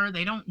in her.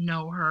 They don't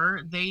know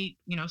her. They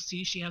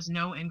see she has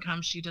no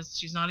income.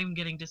 She's not even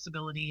getting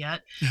disability yet.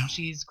 Yeah.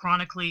 She's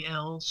chronically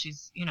ill.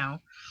 She's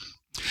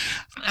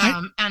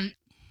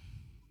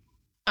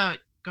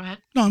go ahead.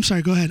 No, I'm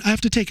sorry. Go ahead. I have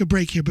to take a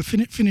break here, but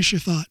finish your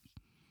thought.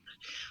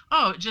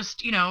 Oh,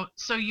 just,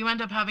 so you end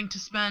up having to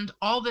spend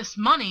all this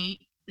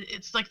money.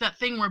 It's like that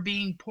thing where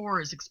being poor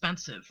is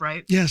expensive,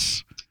 right?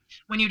 Yes.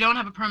 When you don't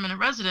have a permanent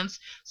residence,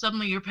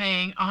 suddenly you're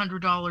paying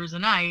 $100 a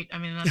night. I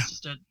mean, that's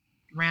just a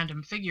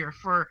random figure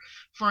for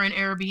an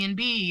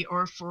Airbnb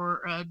or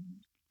for a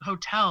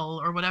hotel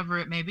or whatever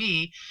it may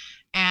be.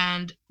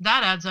 And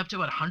that adds up to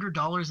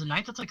 $100 a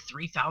night. That's like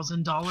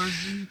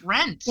 $3,000 in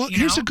rent. Well,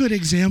 here's a good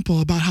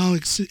example about how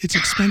it's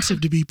expensive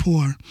to be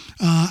poor.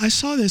 I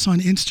saw this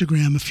on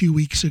Instagram a few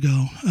weeks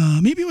ago.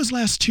 Maybe it was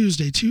last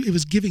Tuesday. It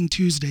was Giving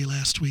Tuesday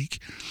last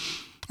week.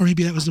 Or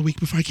maybe that was the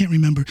week before. I can't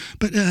remember.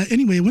 But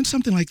anyway, it went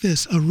something like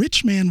this. A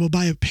rich man will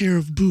buy a pair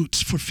of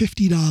boots for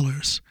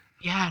 $50.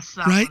 Yes.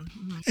 That right? one.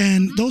 Mm-hmm.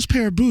 And those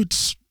pair of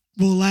boots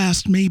will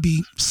last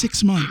maybe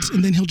 6 months.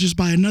 And then he'll just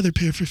buy another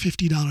pair for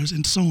 $50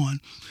 and so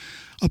on.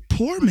 A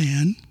poor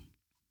man,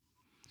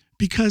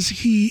 because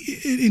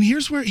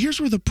here's where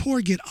the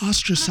poor get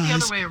ostracized.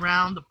 It's the other way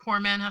around. The poor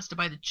man has to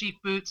buy the cheap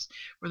boots,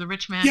 where the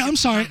rich man. Yeah, I'm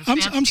sorry.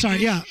 I'm sorry.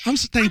 Boots. Yeah,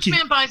 thank you. The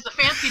rich man buys the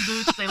fancy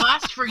boots. They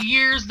last for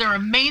years. They're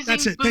amazing.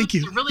 That's it. Boots. Thank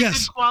you. They're really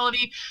good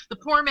quality. The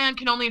poor man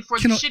can only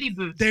afford the shitty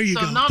boots. There you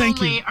go. So not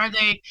only are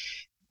they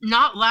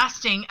not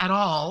lasting at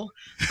all,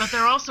 but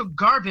they're also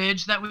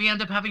garbage that we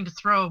end up having to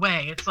throw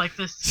away. It's like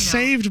this.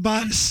 Saved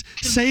by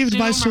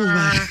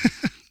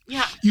Solveig.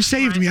 Yeah, you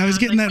saved me. I was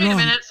getting that wrong.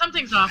 Wait a minute,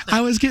 something's off there.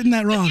 I was getting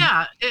that wrong. But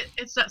yeah,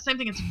 it's that same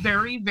thing. It's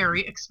very,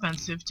 very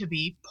expensive to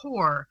be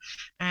poor,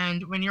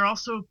 and when you're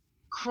also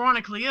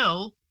chronically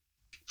ill,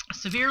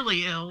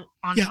 severely ill,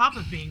 on top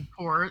of being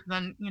poor,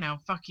 then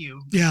fuck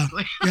you.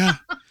 Basically. Yeah.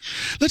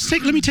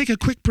 Let me take a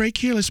quick break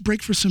here. Let's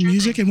break for some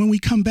music, and when we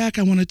come back,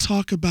 I want to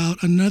talk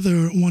about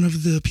another one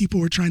of the people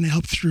we're trying to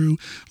help through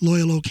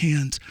Loyal Oak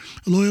Hands.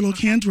 Loyal Oak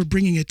Hands, we're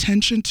bringing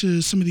attention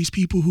to some of these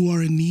people who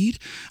are in need.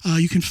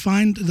 You can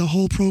find the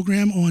whole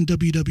program on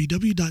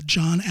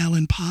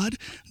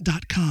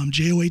www.johnallenpod.com,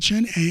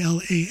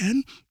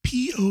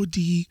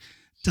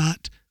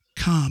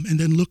 JohnAllenPod.com, and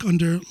then look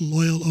under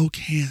Loyal Oak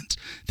Hands.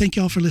 Thank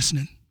y'all for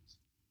listening.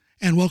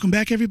 And welcome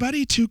back,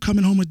 everybody, to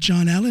Coming Home with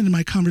John Allen and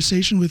my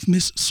conversation with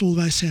Miss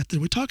Solveig Sæther.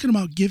 We're talking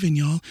about giving,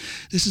 y'all.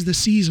 This is the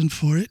season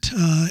for it.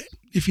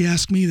 If you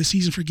ask me, the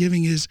season for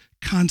giving is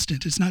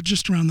constant. It's not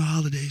just around the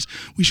holidays.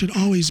 We should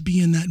always be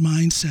in that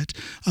mindset,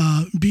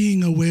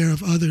 being aware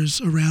of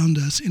others around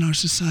us in our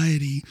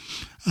society,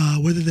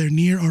 whether they're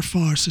near or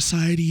far.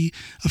 Society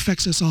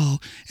affects us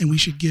all, and we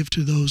should give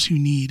to those who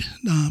need.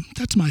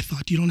 That's my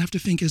thought. You don't have to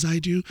think as I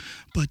do,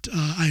 but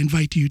I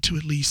invite you to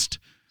at least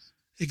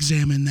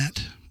examine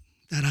that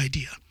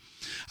idea.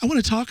 I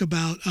want to talk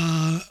about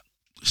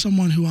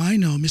someone who I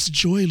know, Miss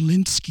Joy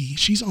Linsky.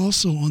 She's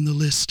also on the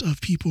list of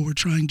people we're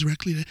trying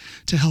directly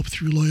to help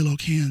through Loyal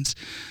Oak Hands.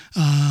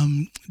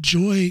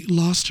 Joy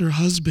lost her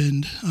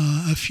husband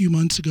a few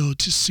months ago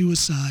to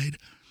suicide.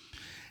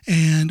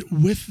 And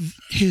with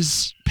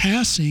his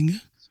passing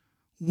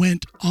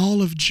went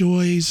all of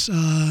Joy's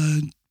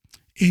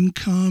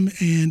income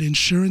and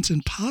insurance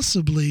and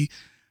possibly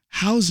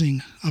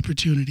housing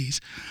opportunities.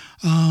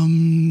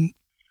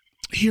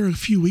 Here a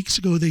few weeks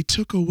ago, they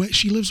took away,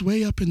 she lives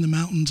way up in the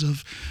mountains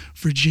of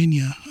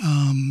Virginia,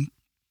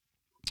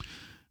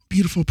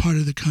 beautiful part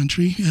of the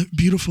country,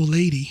 beautiful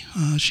lady.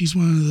 She's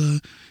one of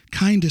the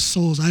kindest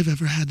souls I've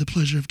ever had the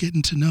pleasure of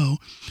getting to know.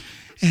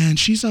 and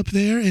she's up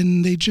there,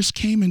 and they just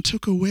came and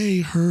took away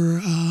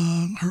her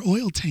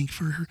oil tank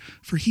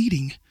for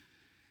heating.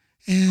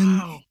 And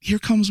Wow. here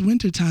comes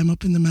wintertime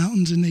up in the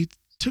mountains, and they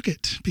took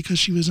it because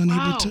she was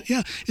unable to. Wow.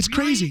 Yeah, it's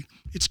Really? crazy.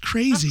 It's That's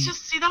crazy.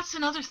 just, see, that's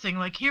another thing.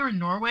 Like here in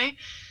Norway,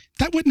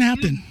 That wouldn't you,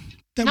 happen.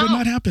 That would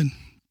not no, happen.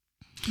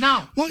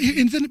 no. Well,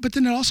 but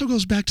then it also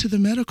goes back to the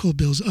medical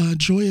bills.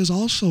 Joy is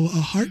also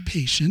a heart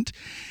patient,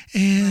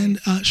 and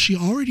Right. she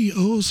already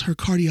owes her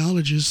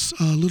cardiologist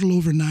a little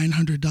over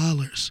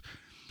 $900.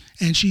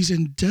 And she's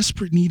in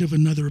desperate need of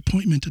another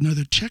appointment,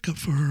 another checkup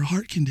for her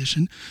heart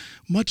condition,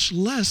 much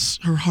less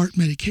her heart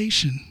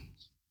medication.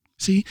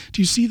 See,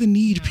 do you see the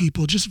need, Yeah.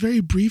 people? Just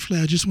very briefly,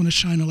 I just want to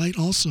shine a light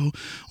also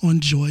on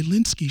Joy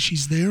Linsky.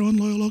 She's there on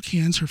Loyal Oak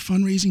Hands. Her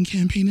fundraising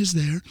campaign is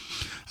there.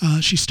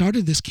 She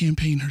started this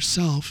campaign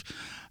herself.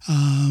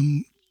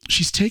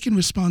 She's taken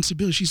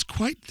responsibility. She's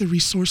quite the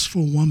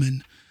resourceful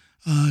woman.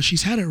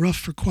 She's had it rough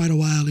for quite a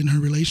while in her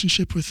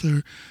relationship with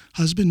her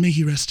husband. May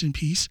he rest in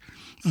peace.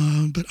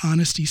 But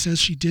honesty says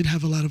she did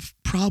have a lot of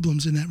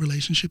problems in that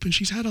relationship, and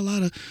she's had a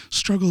lot of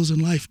struggles in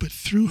life. But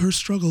through her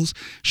struggles,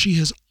 she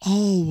has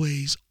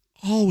always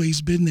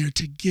been there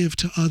to give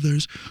to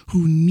others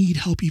who need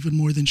help even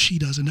more than she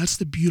does. And that's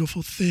the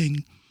beautiful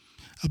thing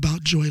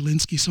about Joy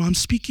Linsky. So I'm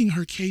speaking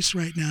her case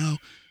right now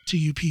to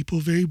you people.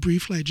 Very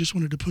briefly, I just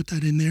wanted to put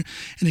that in there.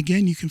 And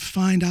again, you can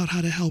find out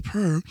how to help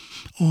her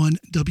on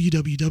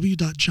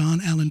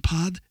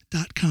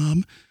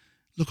www.johnallenpod.com.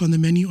 Look on the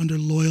menu under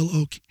Loyal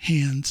Oak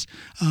Hands.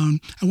 I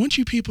want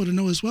you people to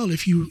know as well,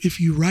 if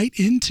you write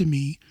into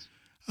me,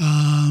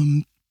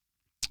 I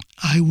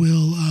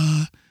will,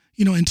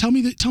 and tell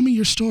me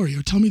your story,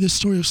 or tell me the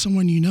story of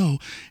someone you know,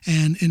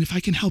 and if I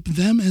can help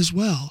them as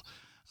well,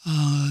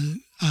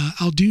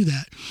 I'll do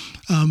that.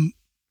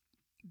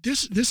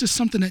 This is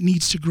something that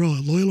needs to grow.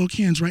 At Loyal Oak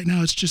Hands right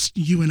now, it's just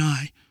you and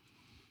I.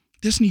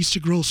 This needs to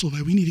grow,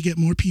 Solveig. We need to get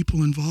more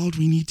people involved.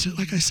 We need to,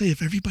 like I say,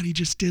 if everybody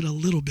just did a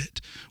little bit,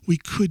 we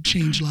could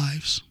change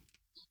lives.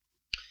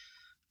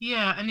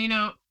 Yeah, and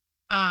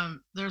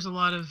there's a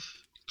lot of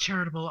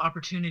charitable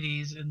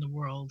opportunities in the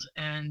world,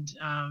 and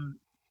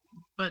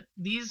but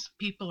these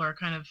people are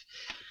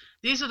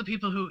these are the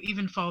people who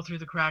even fall through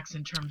the cracks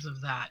in terms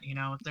of that. They're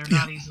Yeah,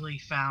 not easily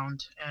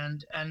found,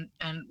 and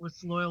with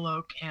Loyal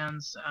Oak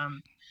Hands,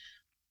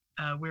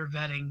 we're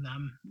vetting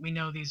them. We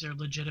know these are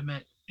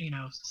legitimate,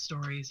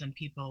 stories and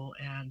people,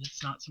 and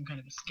it's not some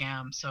kind of a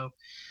scam. So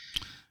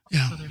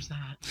yeah. there's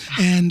that.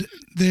 And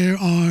there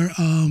are,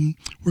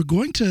 we're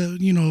going to,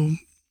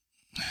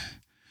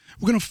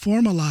 we're going to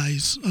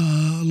formalize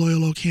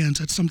Loyal Oak Hands.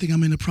 That's something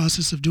I'm in the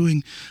process of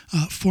doing,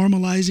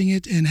 formalizing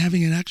it and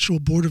having an actual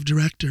board of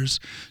directors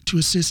to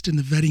assist in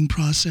the vetting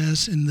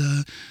process and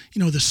the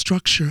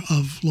structure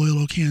of Loyal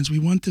Oak Hands. We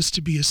want this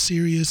to be a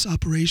serious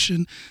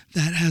operation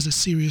that has a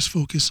serious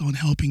focus on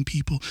helping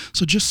people.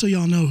 So just so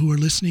y'all know who are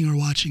listening or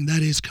watching,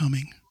 that is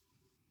coming.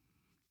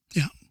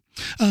 Yeah.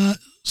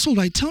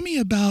 Solveig, tell me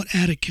about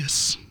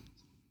Atticus.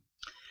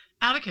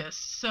 Atticus.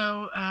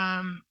 So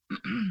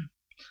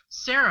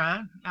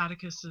Sarah,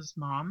 Atticus's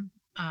mom,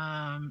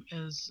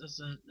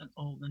 is an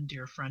old and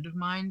dear friend of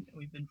mine.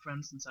 We've been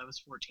friends since I was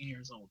 14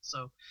 years old.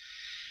 So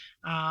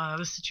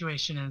this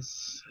situation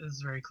is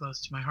very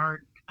close to my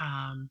heart.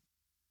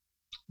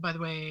 By the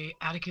way,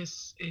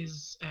 Atticus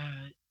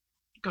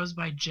goes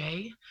by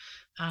Jay,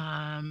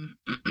 um,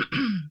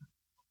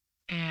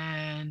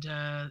 and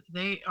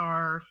they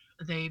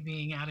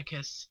being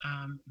Atticus,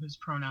 whose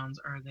pronouns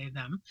are they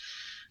them.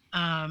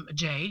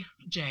 Jay,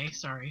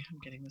 sorry, I'm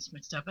getting this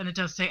mixed up. And it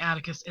does say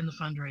Atticus in the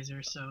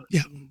fundraiser, so Yeah.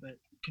 it's a little bit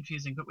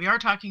confusing. But we are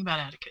talking about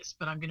Atticus,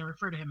 but I'm going to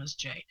refer to him as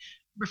Jay.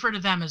 Refer to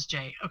them as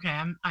Jay. Okay,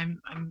 I'm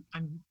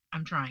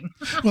trying.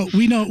 Well,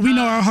 we know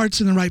our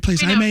heart's in the right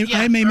place. I may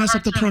Our mess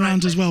up hearts the are in the right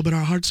pronouns as place. well, but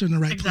our hearts are in the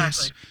right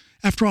Exactly. place.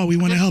 After all, we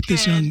want to This help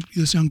this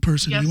kid, young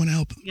person. We yes, want to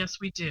help. yes,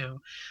 we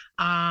do.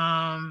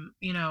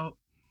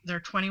 They're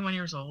 21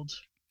 years old,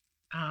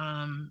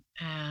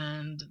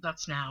 and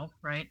that's now,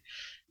 right?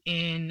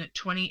 In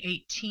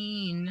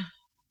 2018,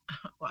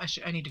 well,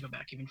 I need to go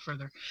back even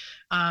further.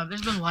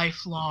 There's been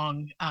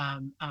lifelong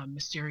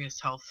mysterious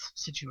health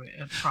I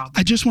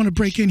problems just want to and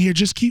break in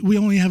issues. here. We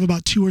only have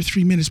about 2 or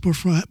 3 minutes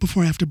before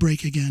I have to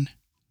break again.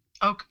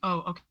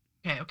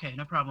 Okay,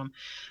 no problem.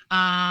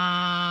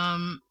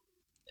 Um,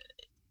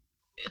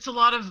 it's a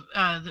lot of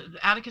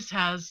Atticus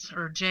has,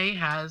 or Jay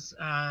has,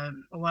 a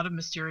lot of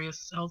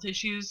mysterious health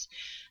issues.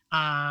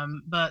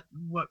 But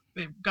what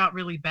it got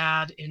really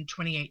bad in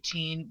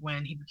 2018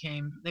 when he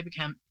became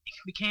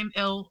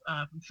ill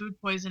from food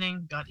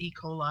poisoning, got E.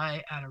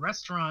 coli at a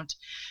restaurant,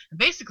 and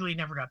basically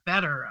never got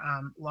better.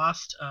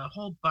 Lost a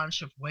whole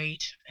bunch of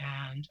weight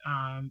and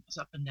was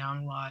up and down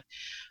a lot.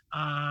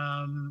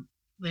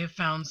 They have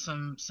found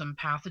some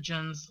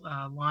pathogens,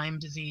 Lyme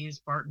disease,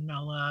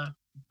 Bartonella,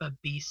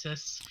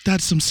 babesis,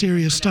 That's some if I'm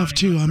serious stuff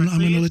pronouncing too. that I'm correctly.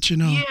 going to It's, let you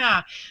know.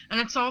 yeah,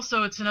 and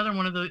it's another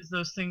one of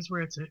those things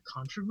where it's a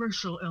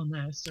controversial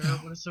illness or Yeah.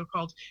 what is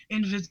so-called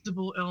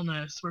invisible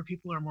illness, where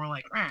people are more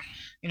like,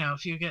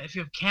 if you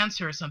have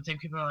cancer or something,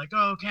 people are like,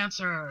 oh,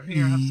 cancer,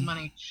 here, have some Mm,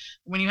 money.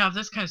 When you have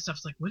this kind of stuff,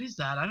 it's like, what is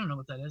that? I don't know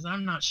what that is.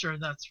 I'm not sure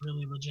that's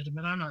really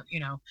legitimate. I'm not,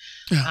 yeah.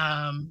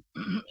 um,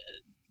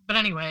 but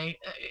anyway,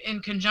 in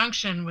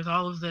conjunction with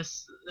all of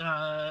this,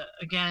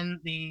 again,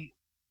 the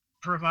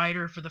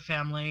provider for the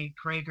family,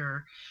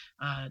 Krager,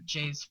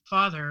 Jay's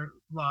father,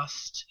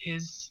 lost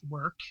his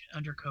work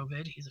under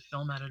COVID. He's a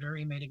film editor.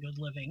 He made a good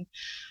living.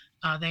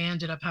 They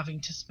ended up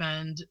having to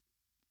spend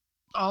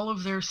all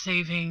of their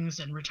savings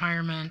and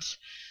retirement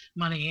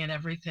money and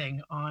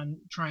everything on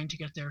trying to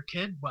get their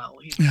kid well.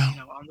 He was,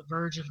 Yeah. on the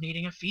verge of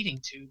needing a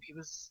feeding tube. It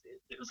was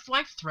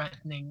life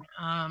threatening.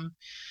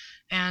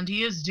 And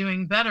he is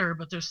doing better,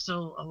 but there's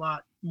still a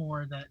lot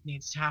more that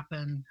needs to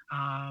happen.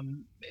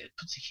 It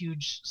puts a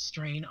huge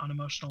strain on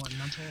emotional and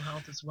mental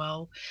health as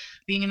well,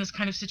 being in this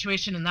kind of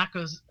situation, and that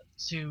goes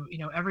to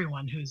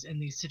everyone who's in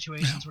these Yeah.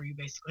 situations where you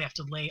basically have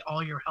to lay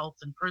all your health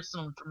and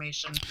personal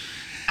information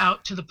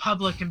out to the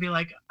public and be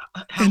like,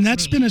 And help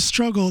that's been a me.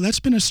 struggle. That's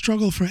been a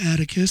struggle for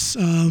Atticus.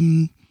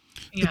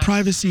 The Yes,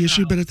 privacy it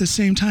issue, but has. at the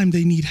same time,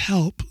 they need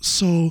help.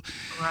 So,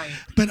 Right.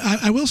 but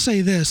I will say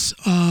this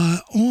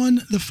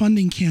on the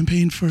funding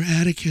campaign for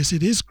Atticus,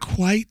 it is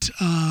quite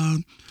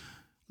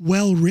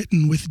well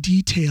written with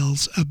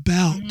details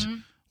about Hmm.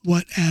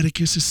 what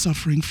Atticus is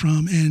suffering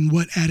from and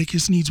what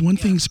Atticus needs. One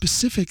thing Yes,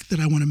 specific that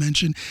I want to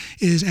mention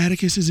is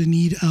Atticus is in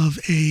need of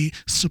a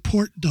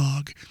support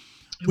dog, it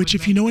which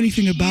would if you make know a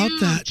anything about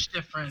that, huge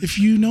difference if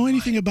in you his know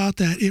anything life, about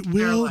that, it their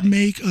will life.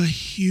 make a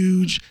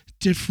huge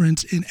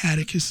difference in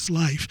Atticus'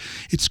 life.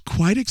 It's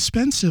quite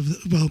expensive.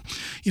 Well,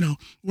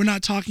 we're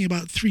not talking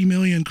about $3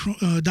 million,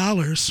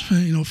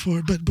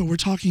 but we're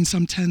talking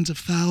some tens of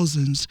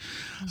thousands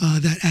Hmm.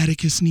 that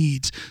Atticus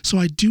needs. So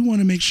I do want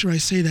to make sure I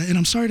say that. And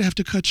I'm sorry to have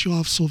to cut you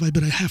off, Solveig,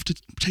 but I have to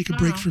take a No,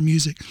 break no, for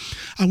music.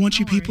 I want no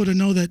you people to worries.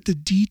 know that the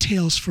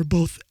details for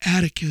both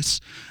Atticus,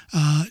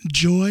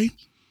 Joy,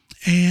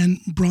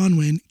 and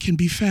Bronwyn can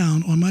be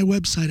found on my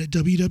website at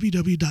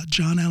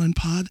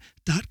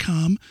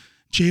www.johnallenpod.com,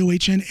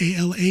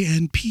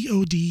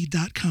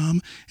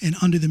 JOHNALANPOD.com, and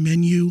under the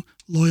menu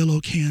Loyal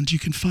Oak Hands. You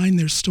can find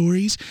their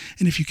stories,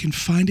 and if you can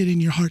find it in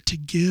your heart to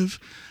give,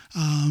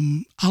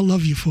 I'll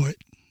love you for it.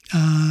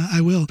 I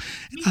will.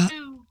 Me Uh,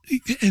 too.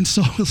 and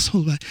so,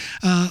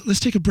 let's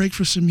take a break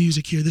for some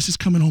music here. This is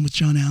Coming Home with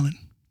John Allen.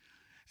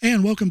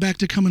 And welcome back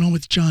to Coming Home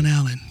with John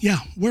Allen. Yeah,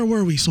 where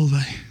were we,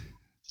 Solveig?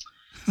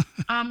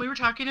 We were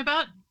talking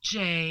about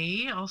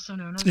Jay, also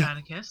known as Yeah,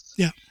 Atticus.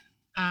 yeah,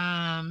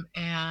 And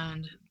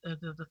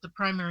the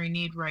primary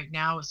need right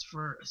now is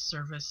for a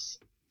service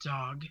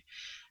dog.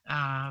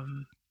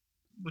 Um,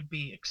 would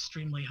be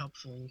extremely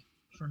helpful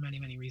for many,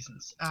 many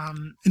reasons.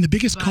 and the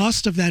biggest But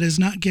cost of that is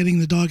not getting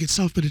the dog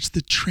itself, but it's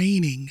the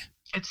training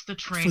it's the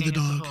for the training, it's the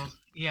dog. whole,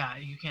 yeah,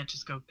 you can't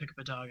just go pick up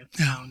a dog at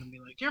the Yeah, pound and be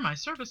like, you're my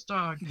service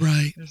dog.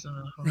 right, There's a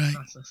whole right.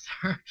 process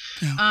there.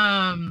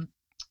 Yeah, Um,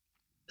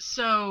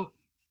 so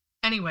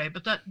anyway,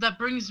 but that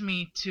brings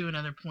me to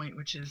another point,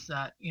 which is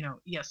that,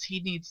 yes, he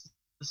needs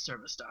the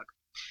service dog.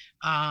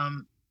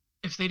 Um,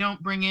 if they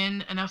don't bring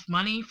in enough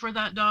money for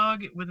that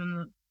dog within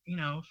the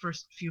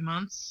first few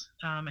months,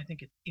 I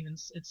think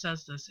it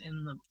says this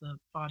in the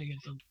body of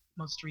the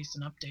most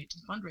recent update to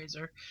the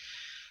fundraiser.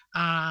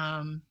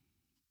 Um,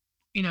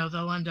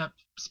 they'll end up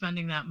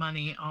spending that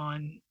money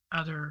on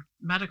other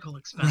medical right.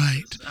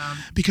 expenses.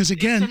 Because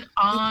It's again, an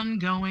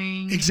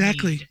ongoing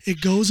exactly, need,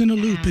 it goes in a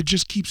loop. and It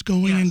just keeps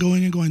going and yes,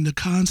 going and going. The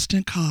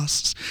constant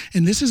costs.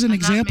 And this is an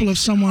and that example of makes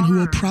it someone who will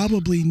hard.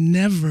 probably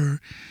never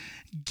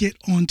get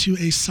onto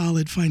a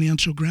solid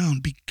financial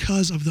ground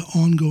because of the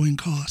ongoing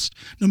cost.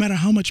 No matter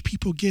how much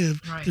people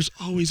give, Right. there's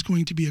always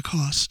going to be a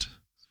cost.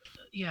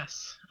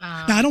 Yes.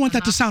 Now, I don't want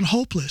And that to sound that's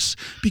hopeless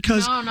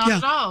because, no, not yeah,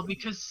 at all.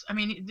 Because I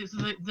mean,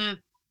 the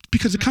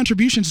because the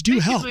contributions do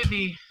basically help.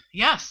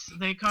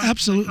 the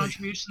Absolutely.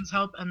 contributions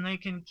help, and they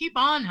can keep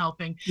on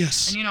helping. And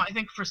Yes. I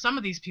think for some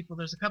of these people,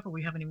 there's a couple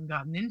we haven't even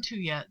gotten into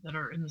yet that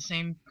are in the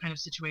same kind of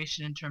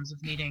situation in terms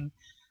of needing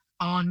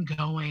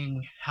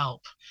ongoing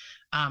help,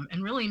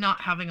 and really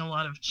not having a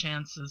lot of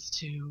chances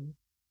to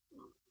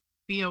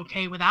be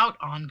okay without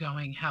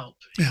ongoing help.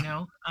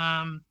 Yeah.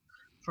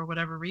 For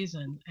whatever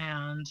reason.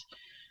 And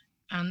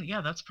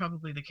yeah, that's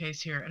probably the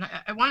case here. And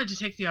I wanted to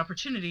take the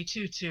opportunity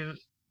too to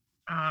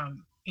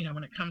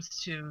when it comes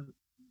to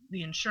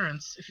the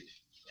insurance,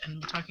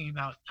 and we're talking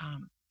about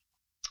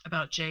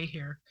Jay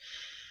here.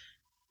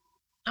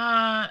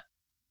 Uh,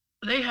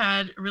 they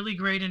had really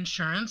great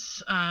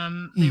insurance. They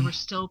Mm, were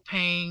still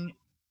paying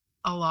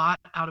a lot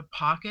out of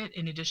pocket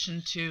in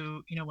addition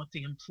to what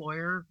the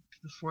employer,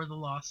 before the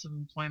loss of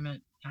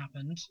employment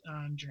happened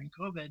during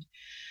COVID,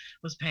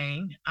 was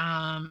paying.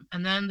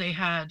 And then they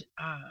had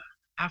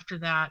after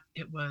that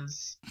it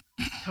was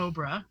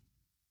Cobra.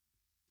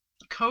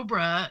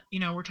 Cobra,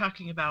 we're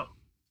talking about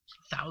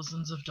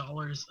thousands of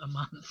dollars a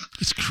month.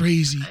 It's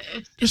crazy.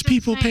 There's It's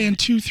people paying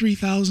insane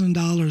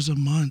 $2,000-$3,000 a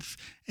month,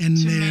 and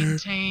to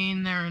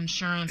maintain their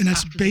insurance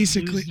that's after they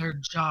basically lose their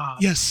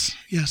job. yes.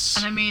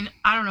 And I mean,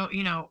 I don't know,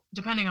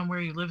 depending on where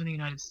you live in the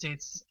United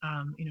States,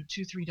 $2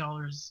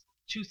 or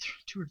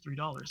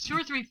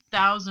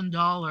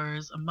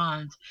 $3,000 a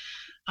month.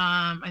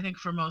 I think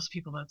for most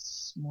people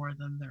that's more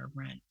than their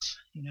rent.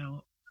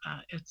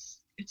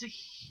 It's a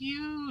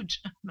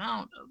huge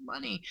amount of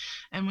money.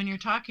 And when you're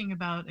talking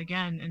about,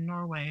 again, in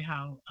Norway,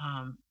 how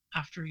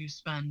after you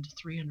spend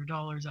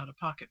 $300 out of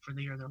pocket for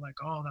the year, they're like,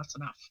 oh, that's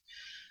enough.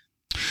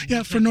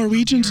 Yeah, for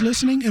Norwegians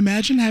listening,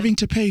 imagine having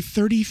to pay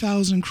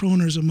 30,000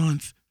 kroners a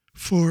month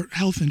for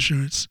health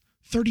insurance.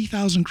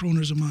 30,000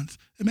 kroners a month.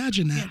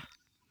 Imagine that. Yeah,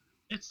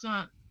 it's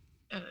not.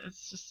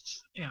 It's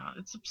just,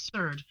 it's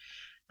absurd.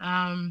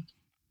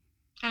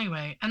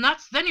 Anyway, and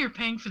then you're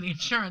paying for the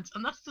insurance,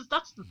 and that's the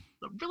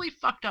really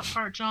fucked up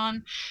part,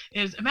 John.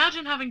 Is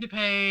imagine having to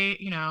pay,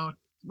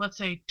 let's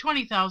say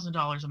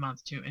 $20,000 a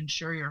month to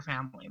insure your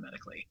family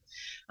medically,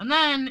 and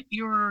then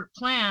your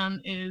plan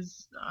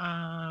is,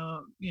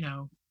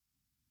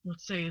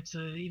 let's say it's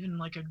even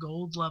like a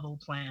gold level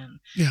plan.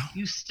 Yeah.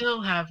 You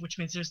still have, which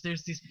means there's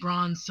these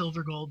bronze,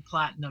 silver, gold,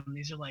 platinum.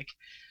 These are like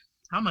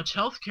how much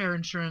health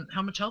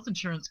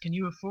insurance can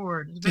you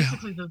afford?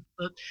 Basically, the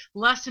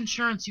less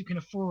insurance you can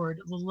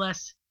afford, the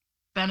less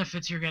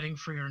benefits you're getting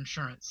for your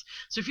insurance.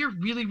 So if you're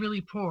really,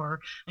 really poor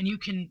and you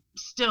can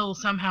still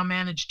somehow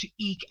manage to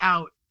eke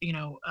out,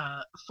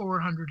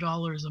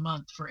 $400 a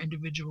month for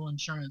individual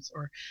insurance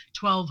or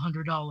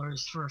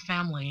 $1,200 for a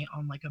family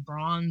on like a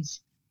bronze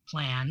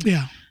plan,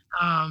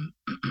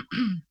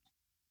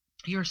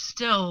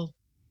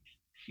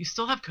 you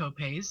still have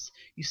copays,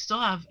 you still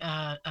have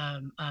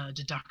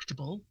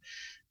deductible.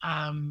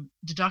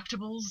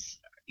 Deductibles,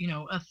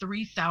 a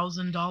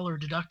 $3,000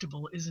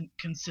 deductible isn't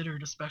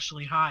considered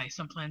especially high.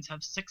 Some plans have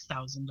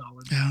 $6,000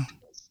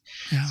 deductibles.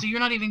 Yeah. So you're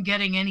not even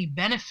getting any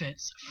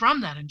benefits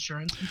from that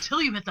insurance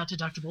until you hit that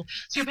deductible.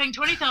 So you're paying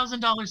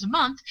 $20,000 a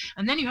month,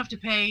 and then you have to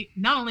pay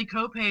not only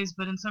copays,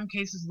 but in some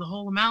cases the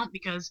whole amount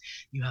because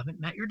you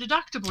haven't met your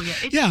deductible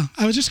yet.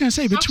 I was just going to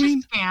say,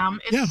 between such a scam.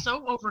 It's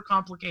so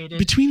overcomplicated.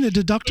 Between the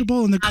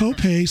deductible and the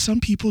copay, some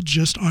people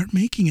just aren't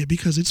making it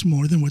because it's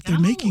more than what they're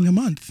making a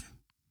month.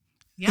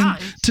 Yeah,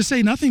 to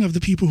say nothing of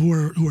the people who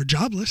are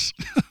jobless,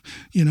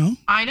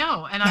 I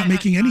know, and not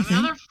making anything. I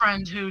have another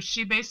friend who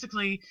she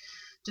basically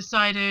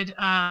decided.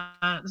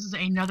 This is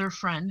another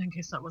friend, in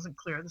case that wasn't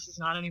clear. This is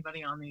not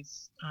anybody on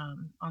these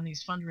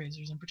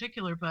fundraisers in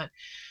particular, but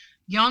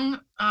young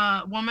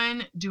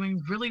woman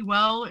doing really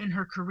well in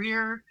her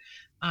career,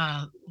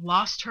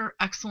 lost her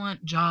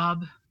excellent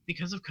job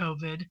because of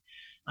COVID.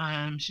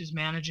 She's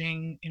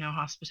managing,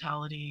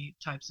 hospitality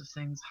types of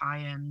things,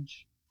 high end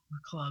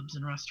clubs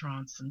and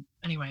restaurants, and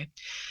anyway,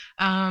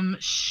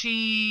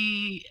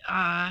 she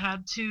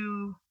had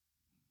to.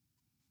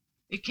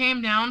 It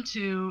came down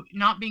to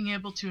not being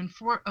able to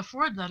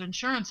afford that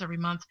insurance every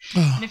month.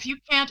 And if you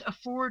can't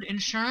afford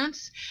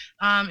insurance,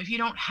 if you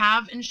don't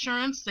have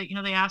insurance,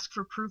 they ask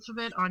for proof of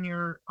it on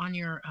your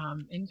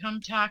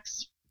income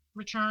tax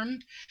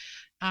return.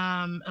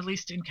 At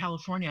least in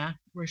California,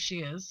 where she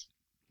is,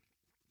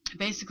 it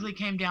basically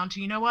came down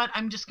to,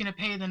 I'm just going to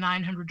pay the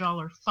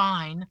 $900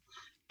 fine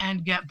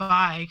and get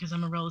by because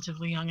I'm a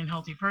relatively young and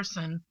healthy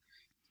person,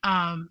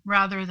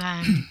 rather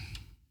than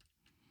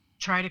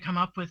try to come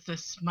up with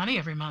this money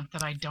every month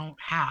that I don't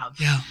have.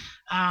 Yeah.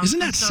 Isn't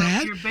that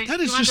sad? That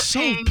is just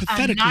so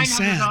pathetically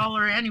sad.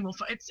 $900 annual.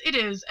 It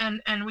is,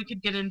 and we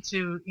could get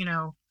into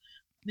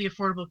the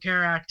Affordable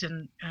Care Act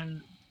and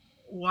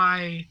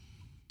why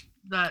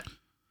that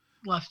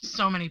left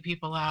so many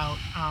people out.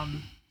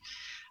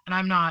 And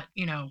I'm not,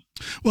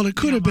 Well, it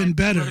could have been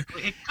better.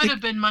 It could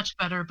have been much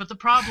better. But the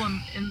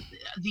problem in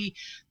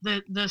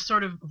the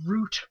sort of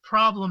root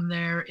problem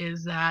there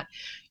is that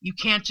you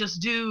can't just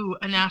do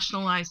a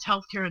nationalized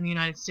healthcare in the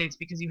United States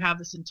because you have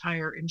this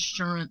entire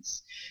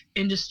insurance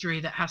industry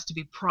that has to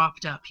be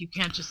propped up. You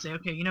can't just say,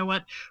 okay, you know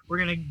what, we're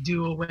going to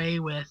do away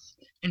with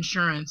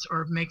insurance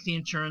or make the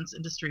insurance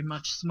industry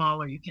much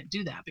smaller. You can't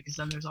do that because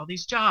then there's all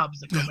these jobs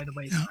that go by the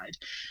wayside.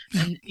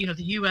 And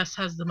the US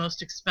has the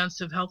most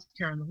expensive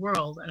healthcare in the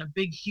world, and a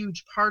big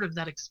huge part of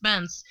that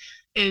expense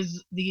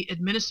is the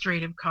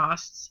administrative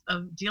costs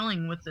of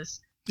dealing with this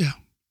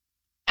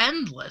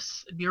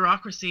endless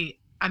bureaucracy.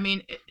 I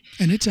mean,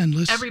 and it's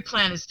endless. Every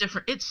plan is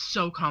different. It's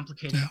so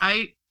complicated.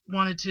 I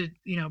wanted to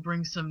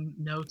bring some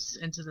notes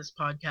into this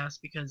podcast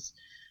because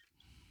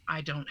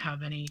I don't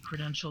have any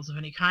credentials of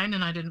any kind,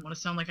 and I didn't want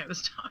to sound like I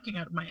was talking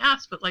out of my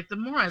ass, but like the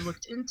more I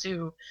looked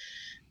into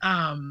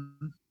how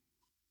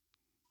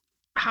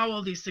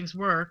all these things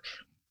work,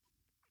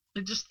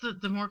 it just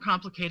the more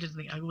complicated and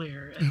the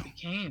uglier it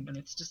became, and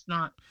it's just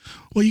not.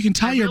 Well, you can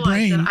tell your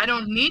brain. I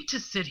don't need to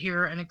sit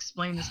here and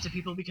explain this to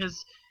people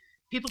because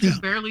People Yeah. can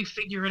barely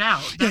figure it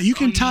out. Yeah, That's you all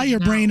can tie need your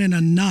to brain know. in a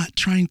knot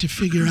trying to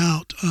figure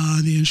out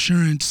the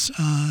insurance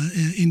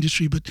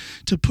industry, but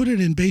to put it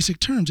in basic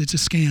terms, it's a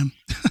scam.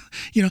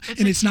 It's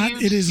And a it's not.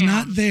 huge It is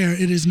not scam. there.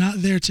 It is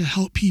not there to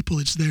help people.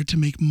 It's there to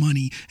make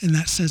money, and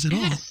that says it It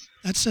all. is.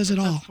 That says it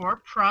It's a all.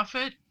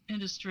 for-profit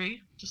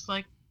industry, just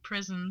like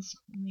prisons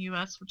in the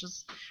U.S., which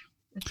is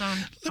its own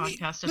Let me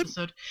podcast let,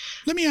 episode.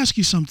 let me ask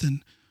you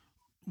something.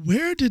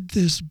 Where did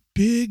this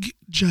big,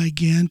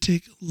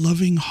 gigantic,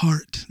 loving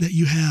heart that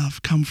you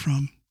have come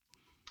from?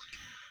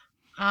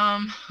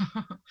 Um,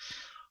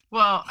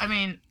 well, I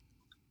mean,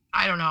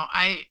 I don't know.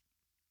 I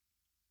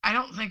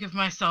don't think of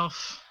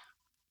myself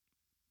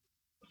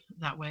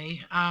that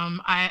way.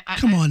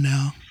 Come on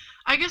now.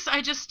 I guess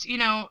I just,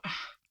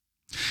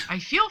 I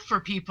feel for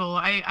people.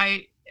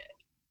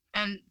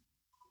 And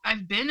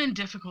I've been in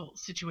difficult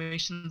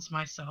situations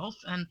myself,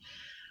 and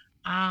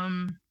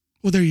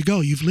Well, there you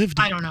go. You've lived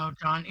I it. don't know,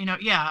 John.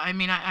 Yeah. I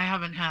mean, I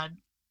haven't had.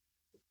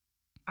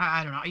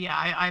 I don't know. Yeah,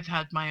 I've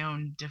had my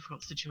own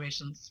difficult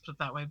situations, put it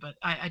that way. But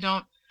I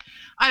don't.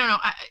 I don't know.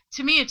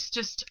 To me, it's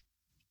just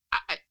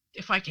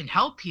if I can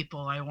help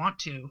people, I want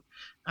to.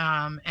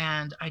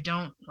 And I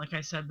don't, like I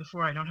said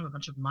before, I don't have a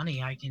bunch of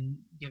money I can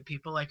give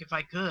people. Like if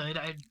I could,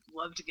 I'd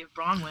love to give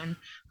Bronwyn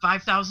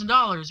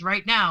 $5,000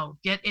 right now.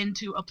 Get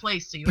into a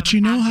place so you have But an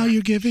you know how address,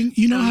 you're giving?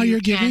 You know so how you you're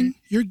can. giving?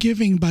 You're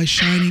giving by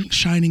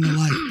shining a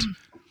light.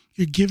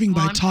 You're giving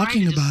Well, by I'm trying to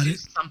talking just about do it.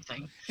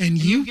 something, And and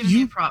you've given me a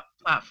you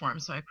platform,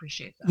 so I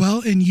appreciate that.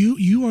 well, and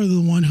you are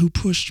the one who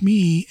pushed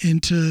me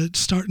into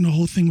starting the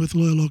whole thing with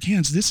Loyal Oak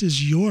Hands. This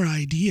is your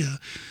idea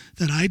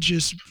that I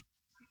just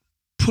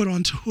put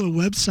onto a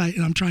website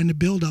and I'm trying to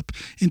build up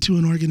into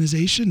an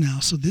organization now.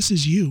 So this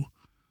is you.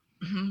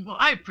 Well,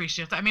 I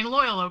appreciate that. I mean,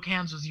 Loyal Oak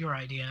Hands was your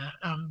idea,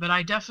 but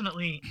I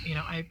definitely,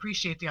 I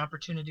appreciate the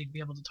opportunity to be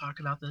able to talk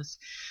about this.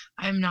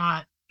 I'm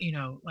not,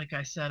 like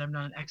I said, I'm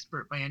not an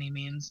expert by any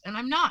means, and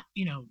I'm not,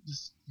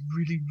 this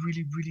really,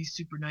 really, really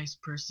super nice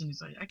person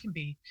who's like, I can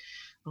be,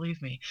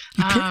 believe me.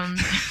 You cur-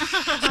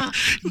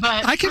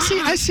 But I can see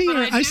but I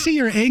I do. see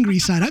your angry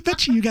side. I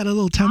bet you got a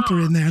little temper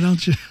Oh, in there,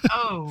 don't you?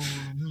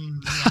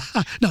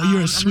 yeah. No, you're a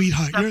And this is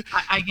sweetheart.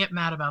 stuff I get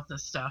mad about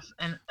this stuff,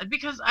 and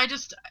because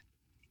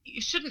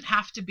you shouldn't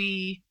have to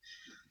be.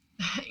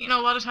 A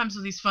lot of times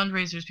with these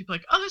fundraisers, people are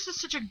like, oh, this is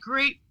such a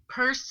great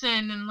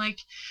person, and like,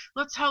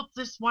 let's help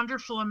this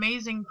wonderful,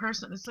 amazing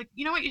person. It's like,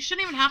 you know what? You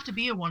shouldn't even have to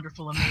be a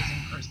wonderful,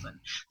 amazing person.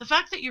 The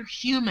fact that you're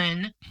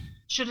human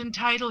should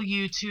entitle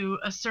you to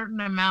a certain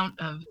amount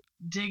of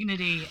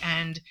dignity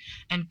and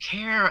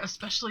care,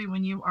 especially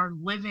when you are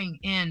living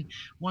in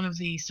one of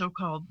the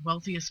so-called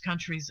wealthiest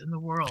countries in the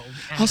world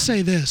I'll and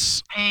say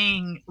this.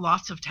 paying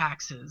lots of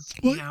taxes.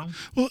 Well,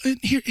 and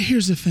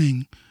here's the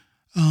thing.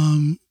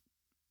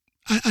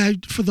 I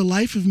for the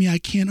life of me, I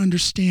can't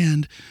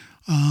understand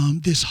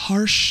this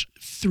harsh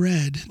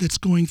thread that's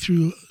going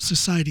through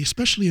society,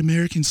 especially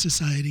American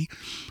society,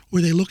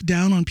 where they look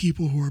down on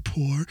people who are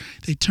poor.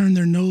 They turn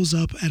their nose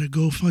up at a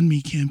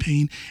GoFundMe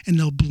campaign, and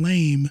they'll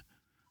blame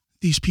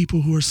these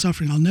people who are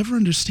suffering. I'll never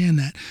understand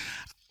that.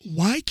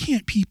 Why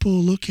can't people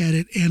look at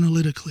it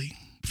analytically?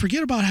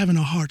 Forget about having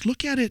a heart.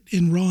 Look at it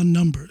in raw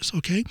numbers,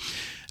 okay?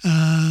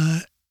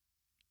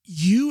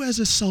 You as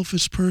a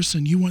selfish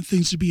person, you want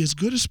things to be as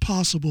good as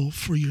possible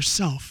for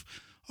yourself.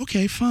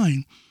 Okay,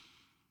 fine.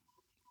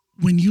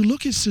 When you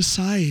look at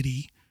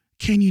society,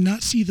 can you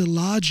not see the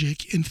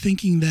logic in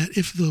thinking that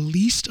if the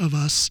least of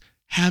us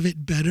have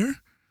it better,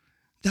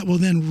 that will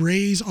then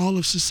raise all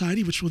of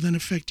society, which will then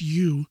affect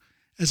you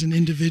as an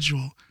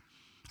individual?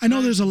 I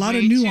know there's a lot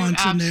of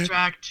nuance in there.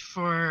 Abstract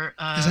for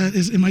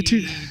Am I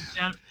too?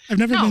 I've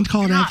never been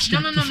called you're not.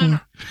 abstract No,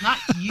 before. not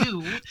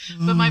you.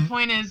 But my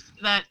point is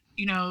that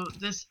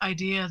this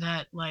idea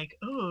that like,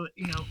 oh,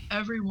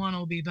 everyone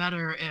will be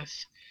better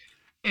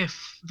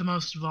if the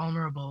most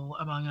vulnerable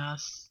among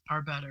us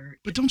are better.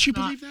 But don't you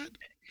believe that?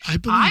 I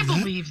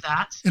believe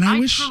that. And I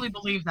wish. Truly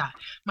believe that.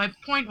 My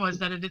point was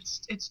that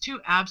it's too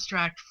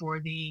abstract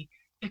for the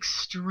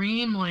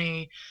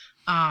extremely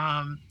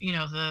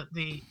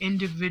the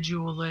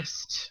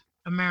individualist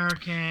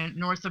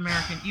North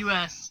American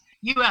US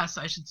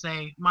I should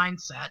say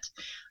mindset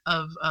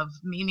of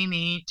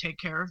me, take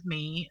care of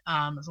me,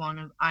 as long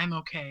as I'm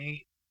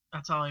okay,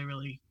 that's all I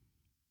really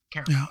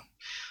care about.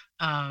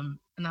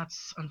 And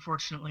that's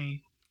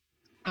unfortunately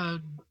a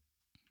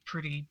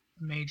pretty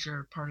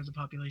major part of the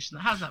population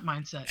that has that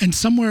mindset. And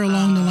somewhere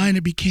along the line,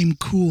 it became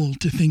cool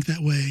to think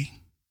that way.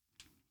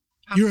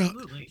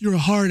 Absolutely. You're a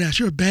hard ass.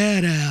 You're a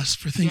badass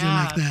for thinking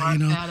like that.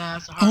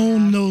 Badass,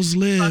 own ass. those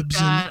libs.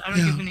 Fuck that.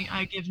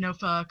 I give no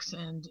fucks,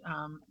 and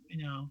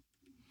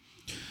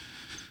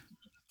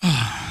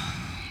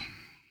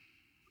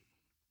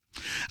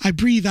I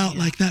breathe out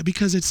like that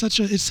because it's such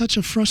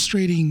a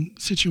frustrating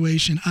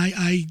situation.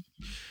 I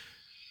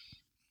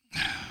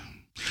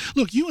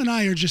look, you and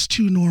I are just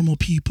two normal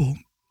people.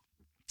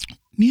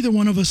 Neither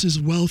one of us is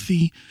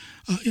wealthy.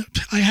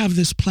 I have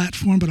this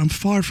platform, but I'm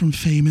far from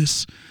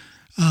famous.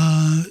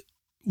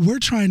 We're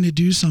trying to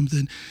do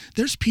something.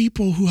 There's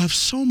people who have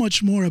so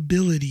much more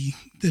ability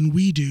than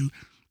we do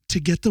to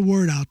get the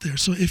word out there.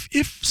 So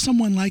if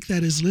someone like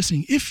that is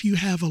listening, if you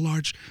have a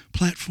large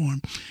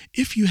platform,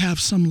 if you have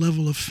some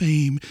level of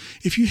fame,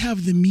 if you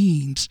have the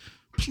means,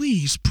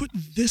 please put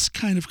this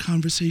kind of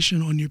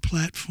conversation on your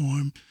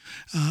platform.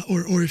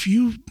 Or if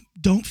you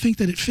don't think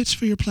that it fits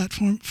for your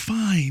platform,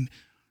 fine.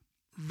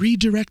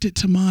 Redirect it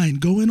to mine.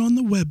 Go in on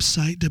the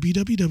website,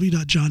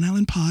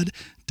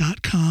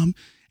 www.johnallenpod.com,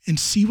 and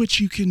see what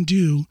you can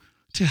do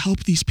to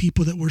help these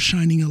people that we're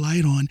shining a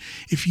light on.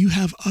 If you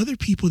have other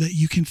people that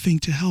you can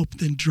think to help,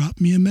 then drop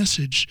me a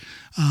message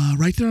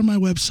right there on my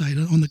website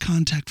on the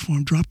contact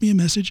form. Drop me a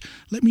message.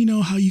 Let me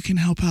know how you can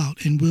help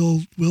out, and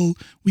we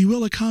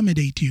will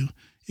accommodate you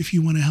if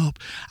you want to help.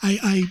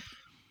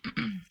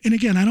 And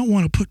again, I don't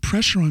want to put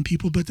pressure on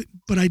people, but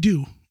I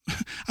do.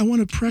 I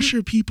want to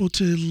pressure people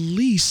to at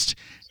least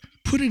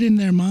put it in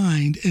their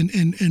mind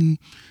and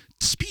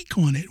speak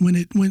on it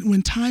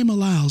when time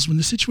allows, when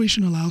the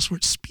situation allows for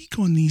it. Speak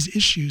on these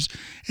issues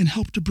and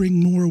help to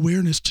bring more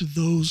awareness to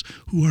those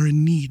who are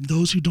in need,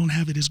 those who don't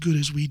have it as good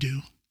as we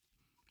do.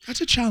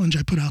 That's a challenge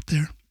I put out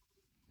there.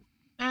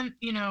 And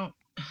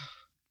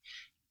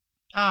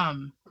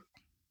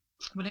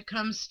when it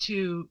comes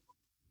to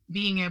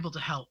being able to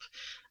help,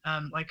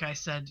 like I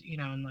said,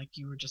 and like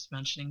you were just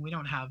mentioning, we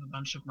don't have a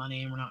bunch of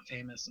money and we're not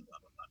famous and blah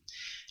blah blah.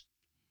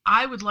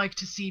 I would like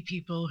to see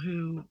people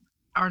who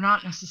are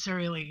not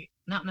necessarily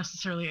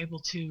able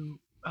to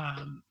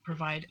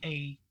provide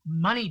a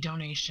money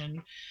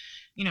donation,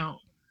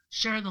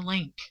 share the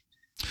link.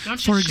 Don't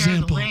just share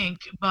the link,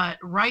 but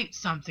write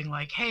something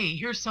like, hey,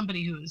 here's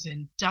somebody who is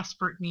in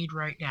desperate need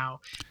right now.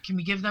 Can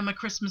we give them a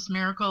Christmas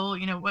miracle?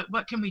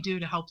 What can we do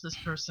to help this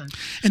person?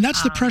 And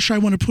that's the pressure I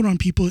want to put on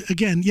people.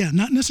 Again,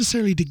 not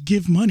necessarily to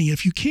give money.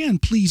 If you can,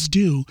 please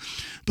do.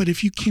 But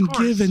if you can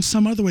give in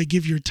some other way,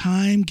 give your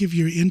time, give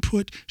your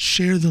input,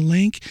 share the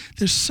link.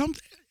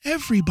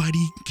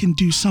 Everybody can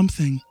do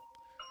something.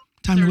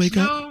 Time to wake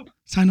up.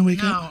 No,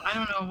 I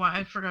don't know why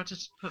I forgot to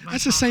put my.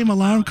 That's the same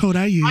alarm code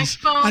I use.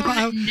 My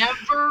phone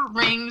never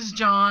rings,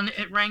 John.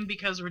 It rang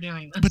because we're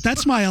doing this. But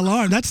that's my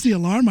alarm. That's the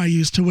alarm I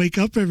use to wake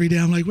up every day.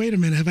 I'm like, wait a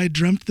minute, have I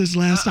dreamt this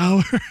last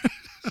hour?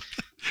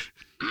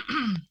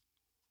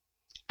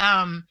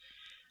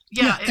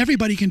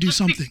 Everybody can do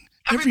something.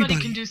 Everybody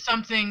can do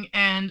something,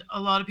 and a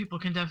lot of people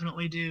can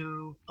definitely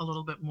do a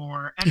little bit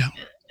more. And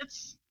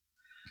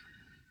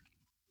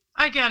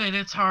I get it.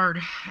 It's hard.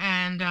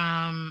 And,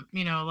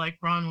 like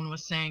Bronwyn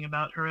was saying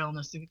about her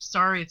illness,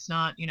 sorry, it's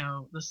not,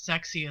 the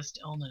sexiest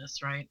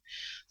illness, right?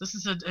 This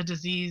is a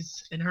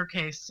disease, in her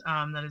case,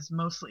 that is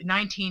mostly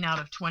 19 out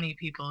of 20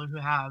 people who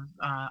have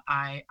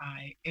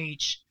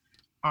IIH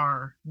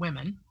are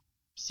women.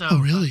 So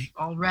really?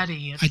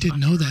 Already it's I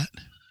didn't know that.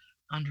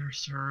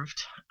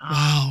 Underserved.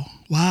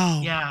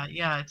 Wow.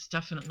 Yeah, it's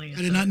definitely.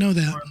 I did not know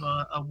that. More of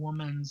a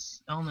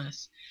woman's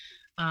illness.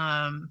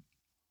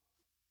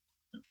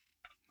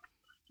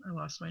 I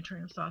lost my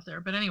train of thought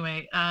there, but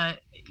anyway,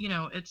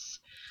 it's.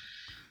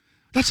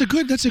 That's a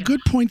good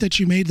point that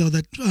you made, though,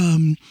 that,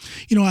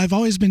 I've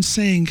always been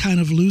saying kind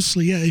of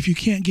loosely, if you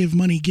can't give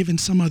money, give in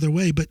some other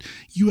way, but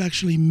you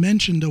actually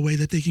mentioned a way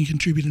that they can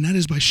contribute, and that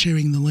is by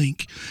sharing the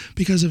link,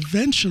 because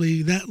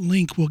eventually that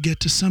link will get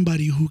to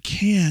somebody who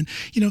can,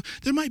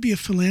 there might be a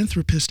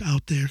philanthropist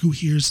out there who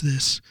hears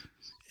this,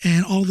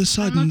 and all of a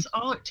sudden. And that's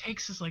all it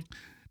takes is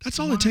that's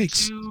all it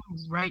takes. Two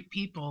right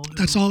people.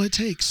 That's all it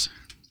takes.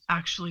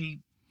 Actually,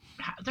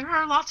 there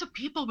are lots of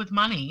people with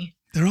money.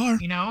 There are.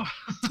 Yeah.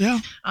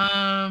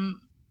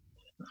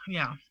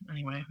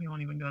 Anyway, we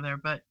won't even go there,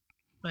 but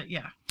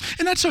yeah.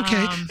 And that's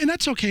okay.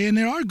 And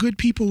there are good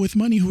people with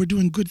money who are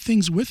doing good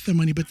things with the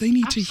money, but they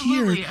need to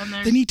hear.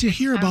 They need to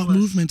hear about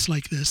movements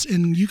like this,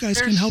 and you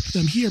guys can help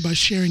them here by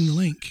sharing the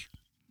link.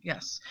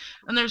 Yes,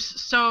 and there's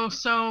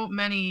so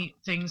many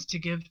things to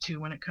give to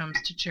when it comes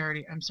to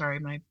charity. I'm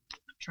sorry,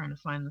 trying to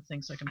find the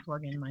thing so I can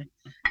plug in my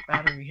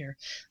battery here.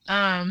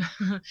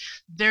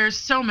 There's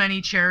so many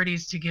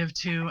charities to give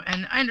to,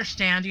 and I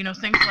understand,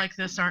 things like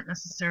this aren't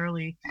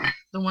necessarily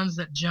the ones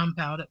that jump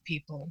out at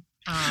people.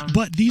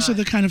 But these are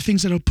the kind of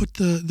things that will put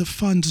the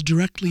funds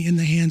directly in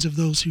the hands of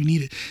those who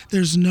need it.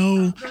 There's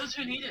no those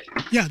who need it.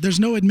 Yeah, there's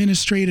no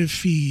administrative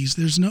fees.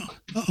 There's no.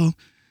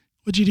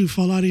 What'd you do?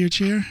 Fall out of your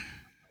chair?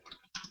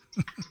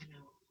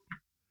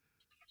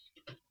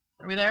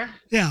 Are we there?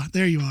 Yeah,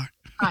 there you are.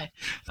 Hi.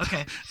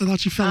 Okay. I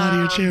thought you fell out of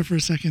your chair for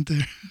a second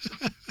there.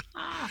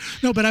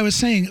 No, but what I was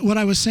saying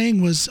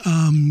was,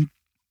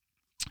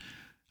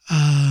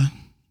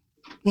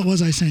 what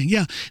was I saying?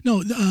 Yeah,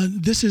 no,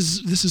 this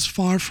is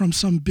far from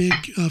some big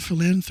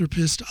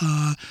philanthropist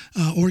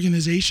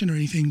organization or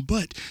anything,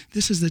 but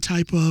this is the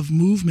type of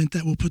movement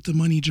that will put the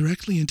money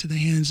directly into the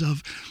hands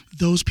of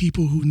those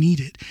people who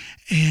need it.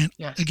 And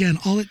again,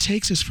 all it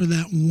takes is for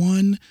that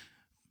one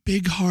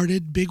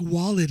big-hearted,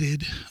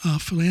 big-walleted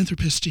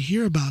philanthropists to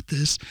hear about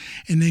this,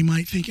 and they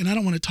might think, and I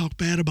don't want to talk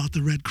bad about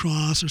the Red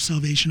Cross or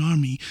Salvation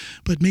Army,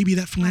 but maybe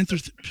that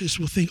philanthropist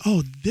will think,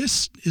 oh,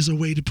 this is a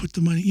way to put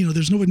the money,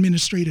 there's no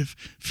administrative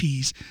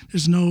fees,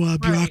 there's no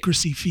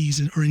bureaucracy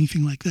fees or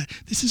anything like that.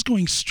 This is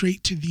going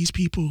straight to these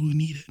people who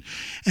need it.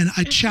 And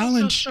I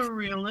challenge... It's also so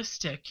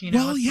realistic,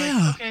 Well, it's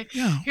yeah, like, okay,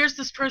 yeah. here's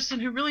this person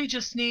who really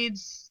just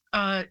needs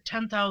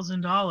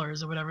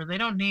 $10,000 or whatever. They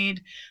don't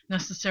need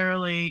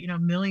necessarily,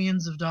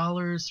 millions of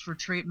dollars for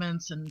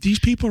treatments. And these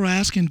people are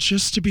asking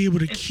just to be able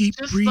to keep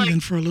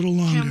breathing for a little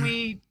longer. Can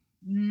we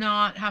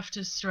not have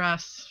to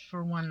stress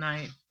for one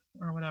night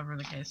or whatever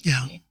the case may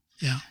be?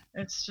 Yeah.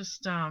 It's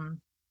just, and,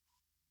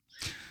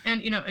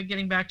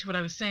 getting back to what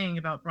I was saying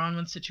about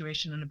Bronwyn's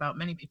situation and about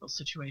many people's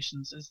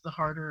situations is the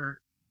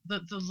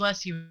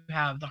less you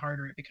have, the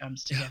harder it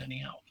becomes to get any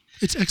help.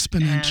 It's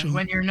exponential. And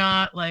when you're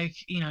not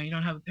you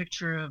don't have a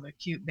picture of a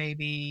cute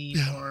baby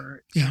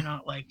or you're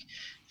not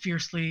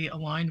fiercely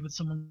aligned with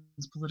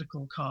someone's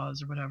political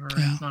cause or whatever,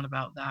 and it's not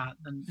about that,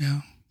 then,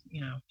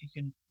 you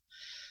can,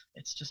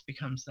 it just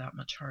becomes that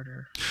much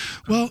harder.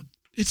 Well,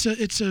 it's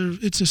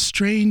a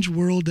strange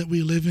world that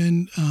we live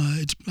in.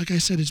 It's like I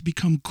said, it's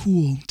become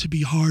cool to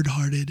be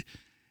hard-hearted,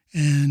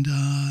 and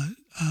I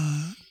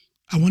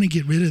want to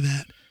get rid of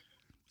that.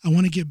 I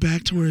want to get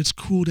back to where it's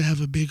cool to have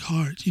a big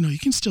heart. You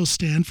can still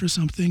stand for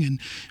something and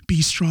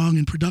be strong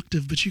and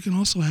productive, but you can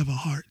also have a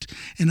heart.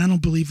 And I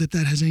don't believe that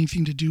has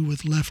anything to do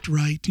with left,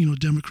 right,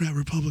 Democrat,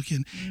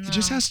 Republican. No. It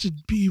just has to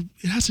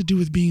do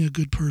with being a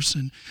good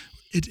person.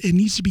 It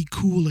needs to be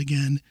cool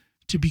again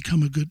to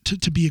become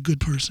to be a good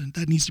person.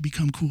 That needs to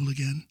become cool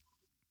again.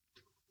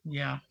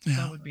 Yeah,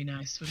 that would be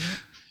nice, wouldn't it?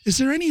 Is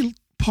there any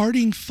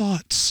parting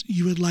thoughts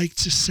you would like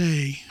to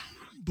say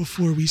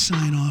before we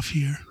sign off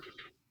here?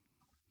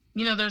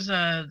 There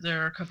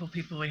are a couple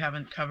people we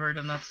haven't covered,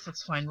 and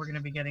that's fine. We're going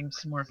to be getting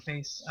some more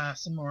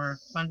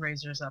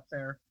fundraisers up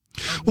there.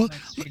 Well,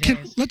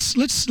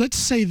 let's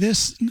say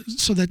this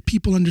so that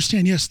people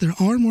understand. Yes, there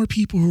are more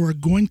people who are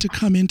going to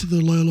come into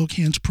the Loyal Oak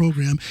Hands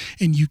program,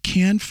 and you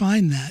can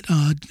find that.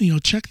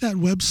 Check that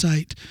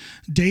website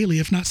daily,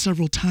 if not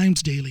several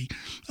times daily,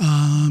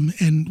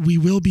 and we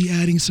will be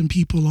adding some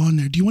people on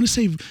there. Do you want to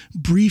say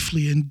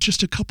briefly, in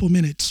just a couple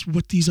minutes,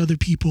 what these other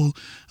people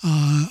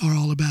are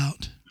all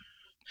about?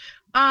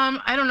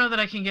 I don't know that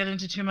I can get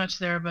into too much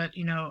there, but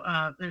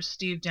there's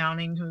Steve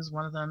Downing, who's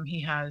one of them. He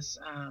has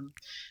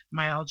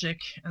myalgic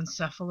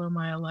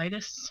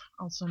encephalomyelitis,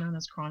 also known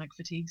as chronic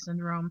fatigue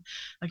syndrome.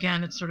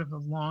 Again, it's sort of a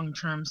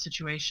long-term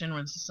situation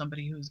where this is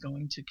somebody who's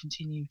going to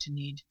continue to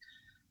need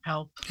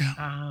help.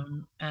 Yeah.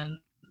 And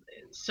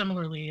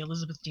similarly,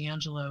 Elizabeth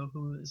D'Angelo,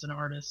 who is an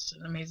artist,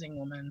 an amazing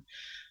woman,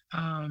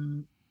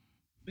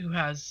 who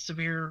has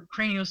severe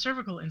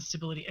craniocervical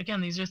instability.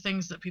 Again, these are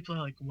things that people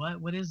are like,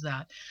 what is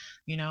that?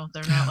 They're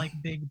not like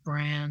big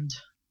brand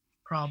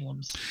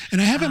problems.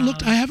 And I haven't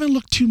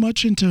looked too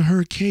much into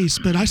her case,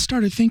 but I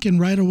started thinking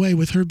right away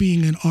with her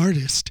being an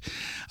artist,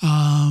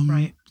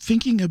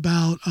 thinking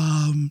about,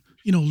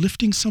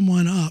 lifting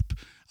someone up,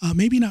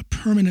 maybe not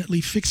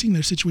permanently fixing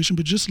their situation,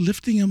 but just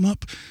lifting them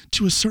up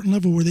to a certain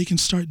level where they can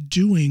start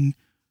doing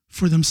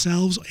for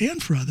themselves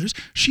and for others.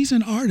 She's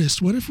an artist.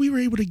 What if we were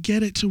able to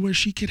get it to where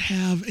she could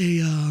have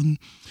a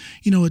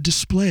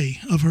display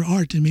of her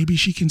art, and maybe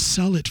she can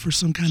sell it for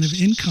some kind of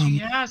income?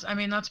 Yes,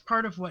 that's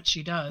part of what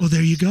she does. Well,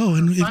 there you go.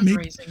 And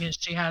fundraising is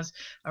she has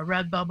a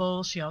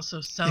Redbubble. She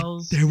also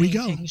sells. There we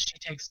go. She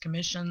takes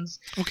commissions.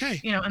 Okay.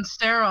 And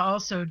Sarah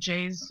also,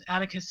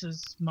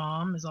 Atticus's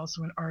mom, is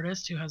also an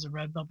artist who has a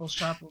Redbubble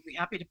shop. We'll be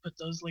happy to put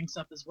those links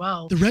up as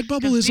well. The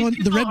Redbubble is on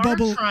the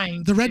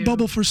Redbubble. The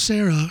Redbubble for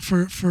Sarah,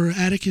 for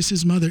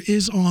Atticus's mother,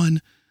 is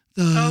on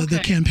the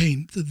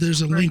campaign.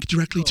 There's a link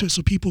directly to it,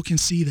 so people can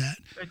see that.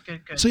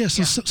 Good. So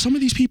so some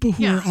of these people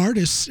who are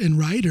artists and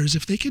writers,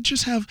 if they could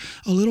just have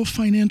a little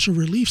financial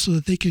relief so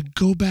that they could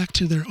go back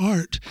to their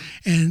art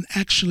and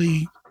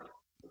actually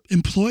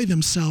employ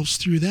themselves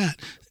through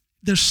that.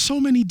 There's so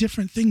many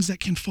different things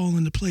that can fall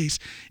into place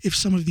if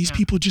some of these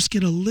people just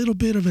get a little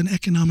bit of an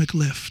economic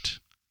lift.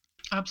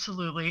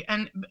 Absolutely.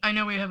 And I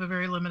know we have a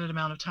very limited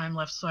amount of time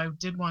left, so I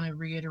did want to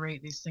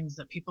reiterate these things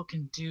that people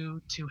can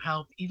do to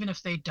help, even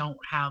if they don't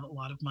have a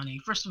lot of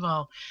money. First of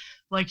all,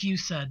 like you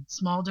said,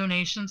 small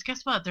donations,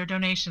 guess what? They're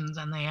donations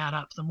and they add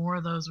up. The more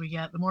of those we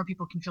get, the more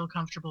people can feel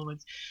comfortable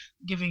with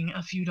giving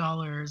a few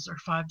dollars or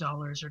 $5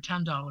 or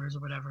 $10 or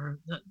whatever.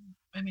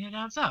 It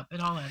adds up. It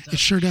all adds up. It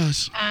sure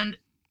does. And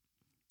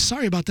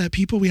sorry about that,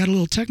 people. We had a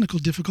little technical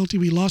difficulty.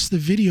 We lost the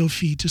video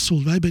feed to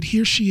Solveig, but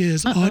here she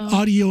is,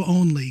 audio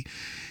only.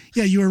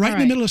 Yeah, you were right in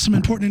the middle of some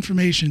important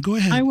information. Go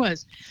ahead. I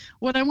was.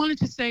 What I wanted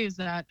to say is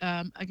that,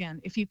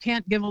 again, if you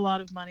can't give a lot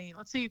of money,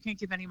 let's say you can't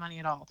give any money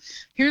at all,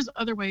 here's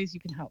other ways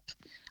you can help.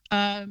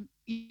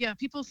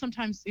 People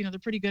sometimes, they're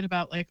pretty good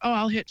about like, oh,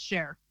 I'll hit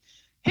share.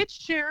 Hit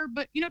share,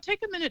 but, take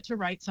a minute to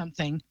write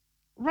something.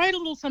 Write a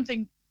little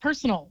something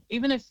personal,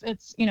 even if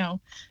it's,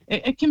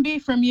 it can be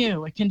from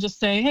you. It can just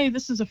say, hey,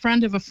 this is a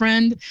friend of a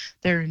friend.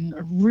 They're in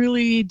a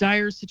really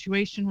dire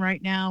situation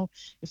right now.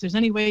 If there's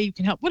any way you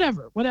can help,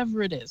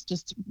 whatever it is,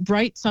 just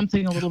write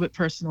something a little bit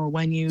personal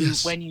when you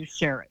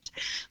share it.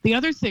 The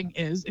other thing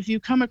is, if you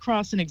come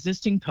across an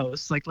existing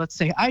post, like let's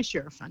say I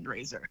share a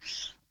fundraiser,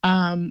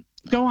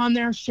 go on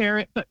there, share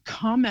it, but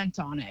comment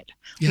on it,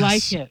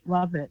 like it,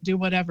 love it, do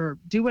whatever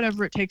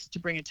it takes to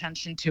bring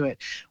attention to it.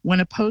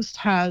 When a post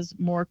has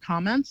more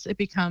comments, it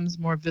becomes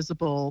more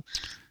visible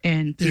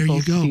in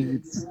people's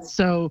feeds.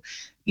 So,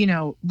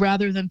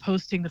 rather than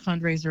posting the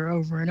fundraiser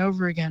over and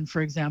over again,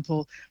 for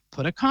example,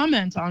 put a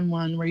comment on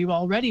one where you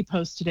already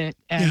posted it,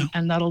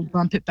 and that'll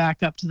bump it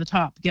back up to the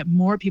top. Get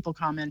more people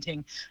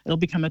commenting. It'll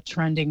become a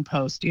trending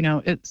post.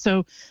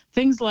 So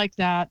things like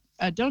that.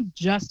 Don't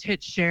just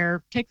hit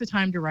share. Take the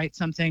time to write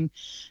something,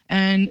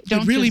 and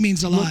don't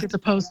just look at the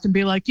post and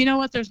be like, you know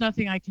what, there's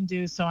nothing I can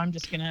do, so I'm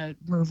just gonna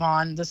move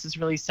on. This is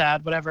really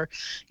sad, whatever.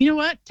 You know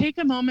what? Take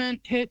a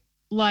moment, hit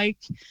like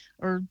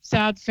or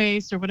sad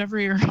face or whatever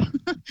your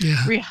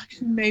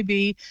reaction may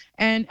be,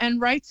 and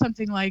write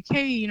something like,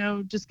 hey,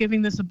 just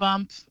giving this a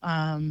bump.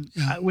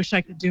 I wish I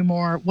could do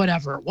more,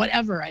 whatever.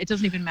 It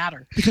doesn't even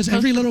matter. Because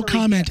every little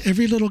comment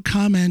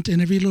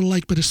and every little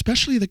like, but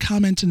especially the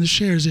comments and the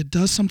shares, it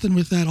does something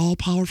with that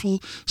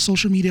all-powerful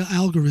social media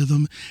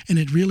algorithm, and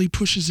it really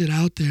pushes it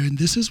out there. And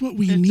this is what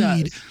we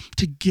need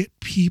to get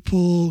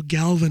people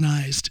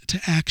galvanized to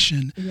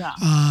action.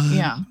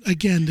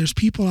 Again, there's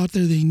people out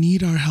there, they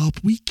need our help.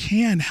 We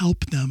can help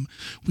them.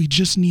 We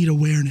just need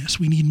awareness.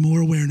 We need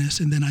more awareness.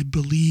 And then I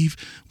believe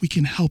we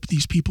can help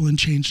these people and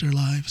change their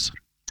lives.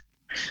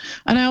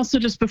 And I also,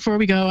 just before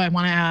we go, I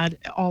want to add,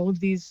 all of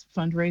these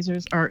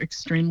fundraisers are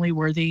extremely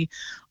worthy.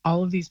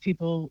 All of these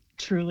people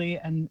truly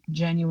and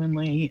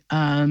genuinely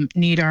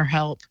need our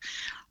help.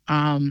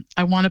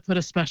 I want to put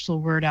a special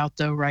word out,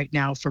 though, right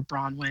now for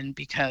Bronwyn,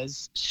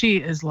 because she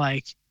is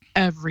like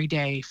every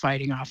day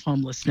fighting off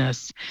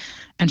homelessness,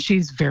 and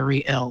she's very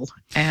ill,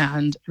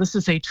 and this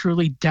is a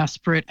truly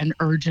desperate and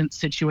urgent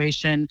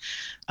situation.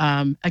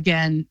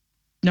 Again,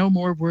 no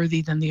more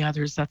worthy than the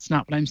others, that's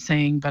not what I'm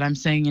saying, but I'm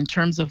saying in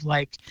terms of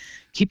like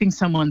keeping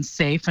someone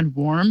safe and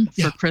warm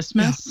for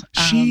Christmas.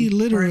 She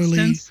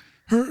literally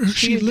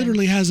she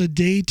literally has a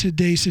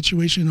day-to-day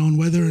situation on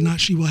whether or not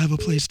she will have a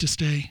place to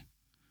stay.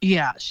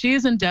 Yeah, she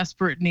is in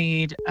desperate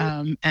need,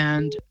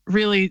 and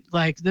really,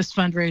 like, this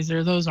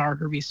fundraiser, those are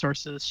her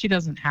resources. She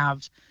doesn't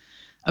have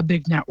a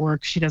big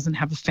network. She doesn't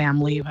have a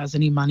family who has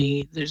any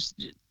money. There's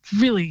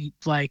really,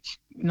 like,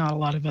 not a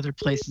lot of other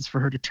places for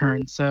her to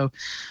turn. So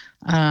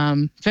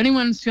if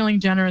anyone's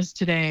feeling generous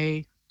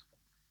today,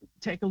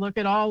 take a look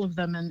at all of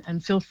them,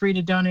 and feel free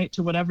to donate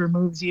to whatever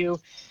moves you.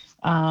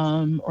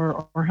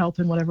 Or help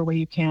in whatever way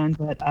you can.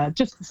 But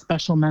just a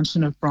special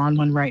mention of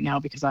Bronwyn right now,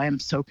 because I am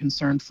so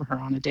concerned for her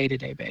on a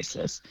day-to-day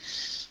basis.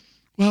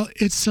 Well,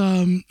 it's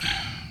how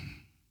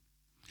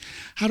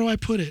do I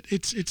put it?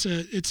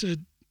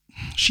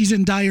 She's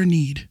in dire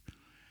need.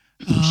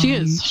 She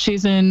is.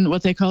 She's in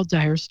what they call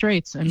dire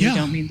straits, and we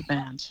don't mean the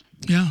band.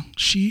 Yeah,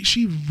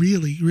 she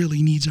really,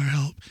 really needs our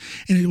help.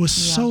 And it was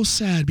so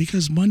sad,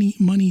 because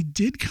money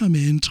did come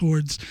in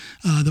towards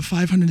the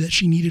 $500 that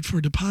she needed for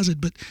a deposit,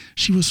 but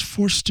she was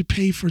forced to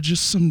pay for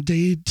just some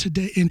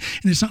day-to-day. And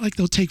it's not like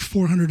they'll take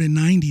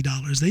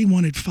 $490. They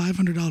wanted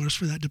 $500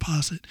 for that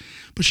deposit,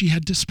 but she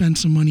had to spend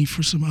some money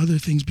for some other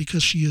things,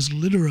 because she is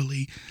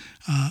literally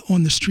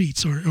on the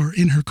streets or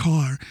in her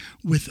car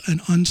with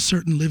an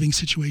uncertain living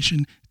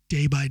situation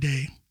day by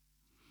day.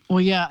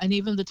 Well, yeah, and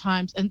even the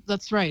times, and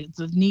that's right,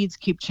 the needs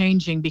keep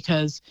changing,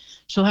 because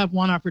she'll have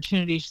one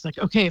opportunity. She's like,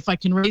 okay, if I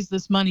can raise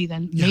this money,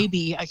 then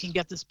maybe I can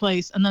get this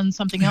place. And then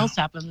something else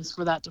happens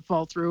for that to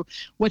fall through.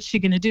 What's she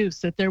going to do?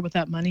 Sit there with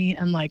that money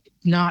and like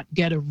not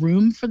get a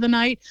room for the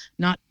night,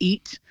 not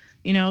eat?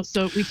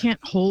 So we can't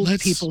hold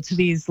people to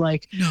these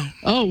like,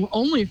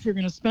 only if you're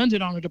going to spend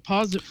it on a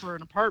deposit for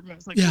an apartment.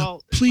 It's like,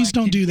 well, please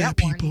don't do that,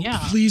 people.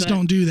 Please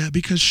don't do that,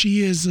 because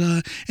she is,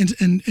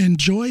 and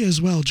Joy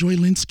as well, Joy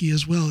Linsky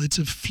as well. It's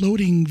a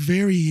floating,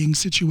 varying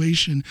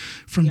situation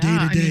from day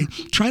to day.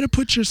 Try to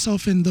put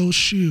yourself in those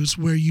shoes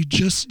where you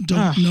just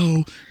don't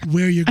know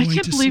where you're going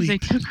to sleep. I can't believe they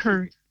took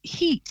her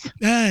heat.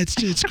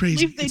 It's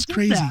crazy. It's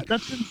crazy.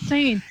 That's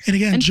insane. And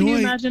again, can you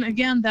imagine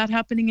again that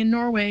happening in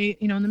Norway?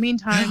 In the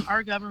meantime,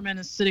 our government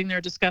is sitting there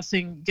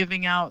discussing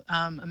giving out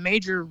a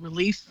major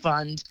relief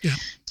fund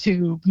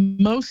to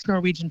most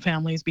Norwegian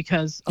families,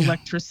 because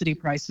electricity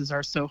prices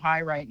are so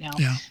high right now.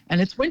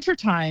 And it's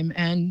wintertime,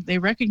 and they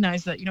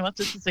recognize that,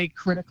 this is a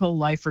critical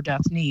life or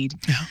death need.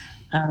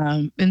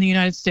 In the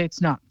United States,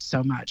 not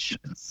so much.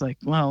 It's like,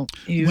 well,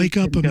 you wake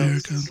up,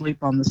 America.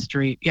 Sleep on the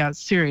street. Yeah,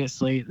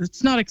 seriously,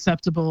 it's not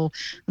acceptable.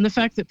 And the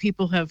fact that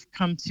people have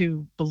come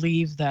to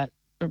believe that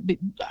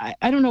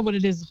I don't know what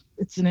it is.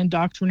 It's an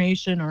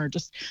indoctrination or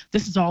just,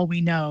 this is all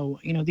we know.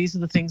 These are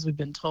the things we've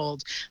been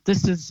told.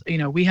 This is,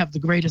 we have the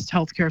greatest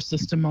healthcare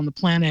system on the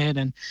planet.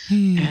 And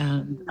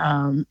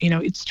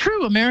it's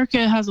true.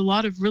 America has a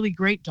lot of really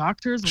great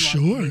doctors, a lot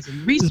of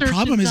amazing research. The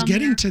problem is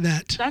getting there. to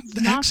that, That's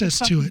the not access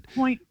the to it.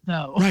 Point,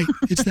 though. Right.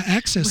 It's the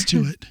access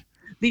to it.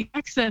 The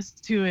access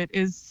to it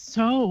is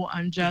so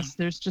unjust.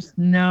 There's just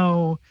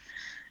no,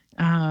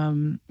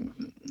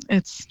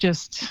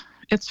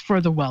 it's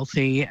for the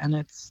wealthy, and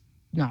it's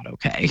not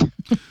okay.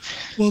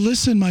 Well,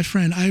 listen, my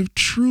friend, I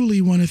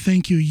truly want to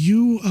thank you.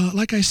 You,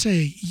 like I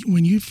say,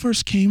 when you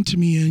first came to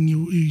me and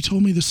you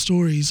told me the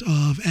stories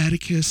of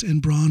Atticus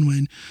and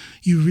Bronwyn,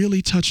 you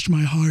really touched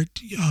my heart.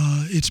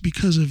 It's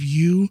because of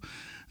you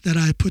that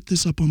I put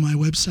this up on my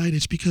website.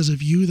 It's because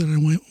of you that I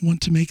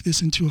want to make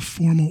this into a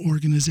formal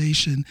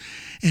organization.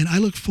 And I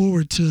look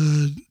forward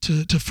to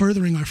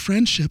furthering our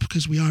friendship,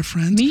 because we are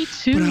friends. Me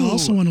too. But I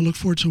also want to look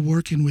forward to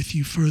working with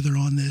you further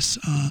on this.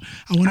 I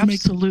want to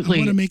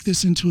make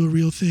this into a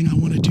real thing. I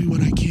want to do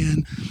what I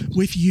can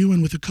with you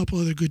and with a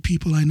couple other good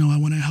people I know. I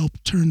want to help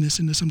turn this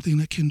into something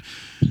that can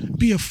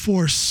be a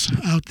force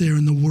out there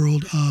in the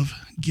world of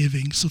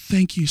giving. So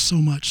thank you so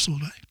much,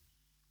 Solveig.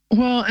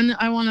 Well, and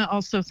I want to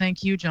also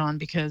thank you, John,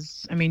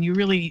 because,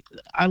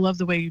 I love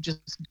the way you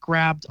just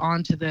grabbed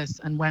onto this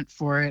and went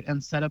for it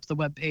and set up the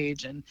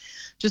webpage, and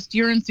just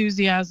your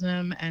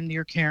enthusiasm and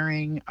your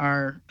caring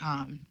are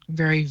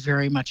very,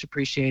 very much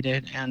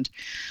appreciated. And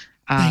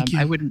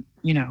I wouldn't,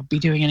 be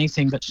doing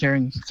anything but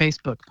sharing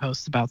Facebook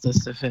posts about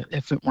this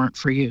if it weren't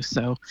for you.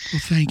 So,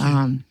 thank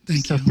you.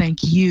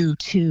 Thank you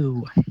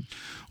too.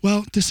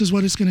 Well, this is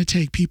what it's going to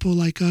take. People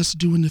like us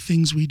doing the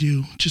things we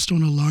do, just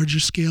on a larger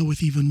scale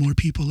with even more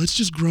people. Let's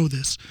just grow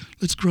this.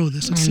 Let's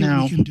see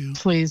what we can do.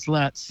 Please,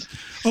 let's.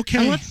 Okay.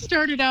 And let's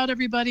start it out,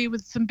 everybody,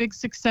 with some big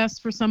success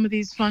for some of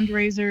these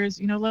fundraisers.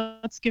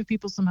 Let's give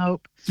people some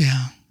hope.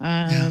 Yeah.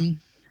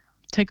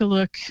 Take a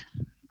look.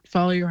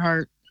 Follow your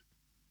heart.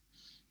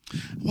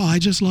 Well, I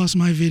just lost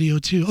my video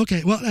too.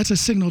 Okay, well, that's a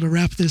signal to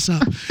wrap this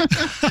up.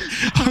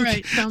 All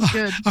right, sounds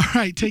good. All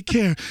right, take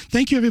care.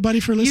 Thank you, everybody,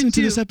 for listening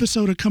to this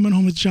episode of Coming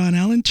Home with John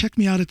Allen. Check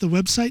me out at the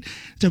website,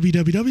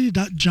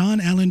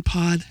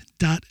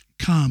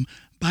 www.johnallenpod.com.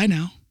 Bye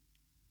now.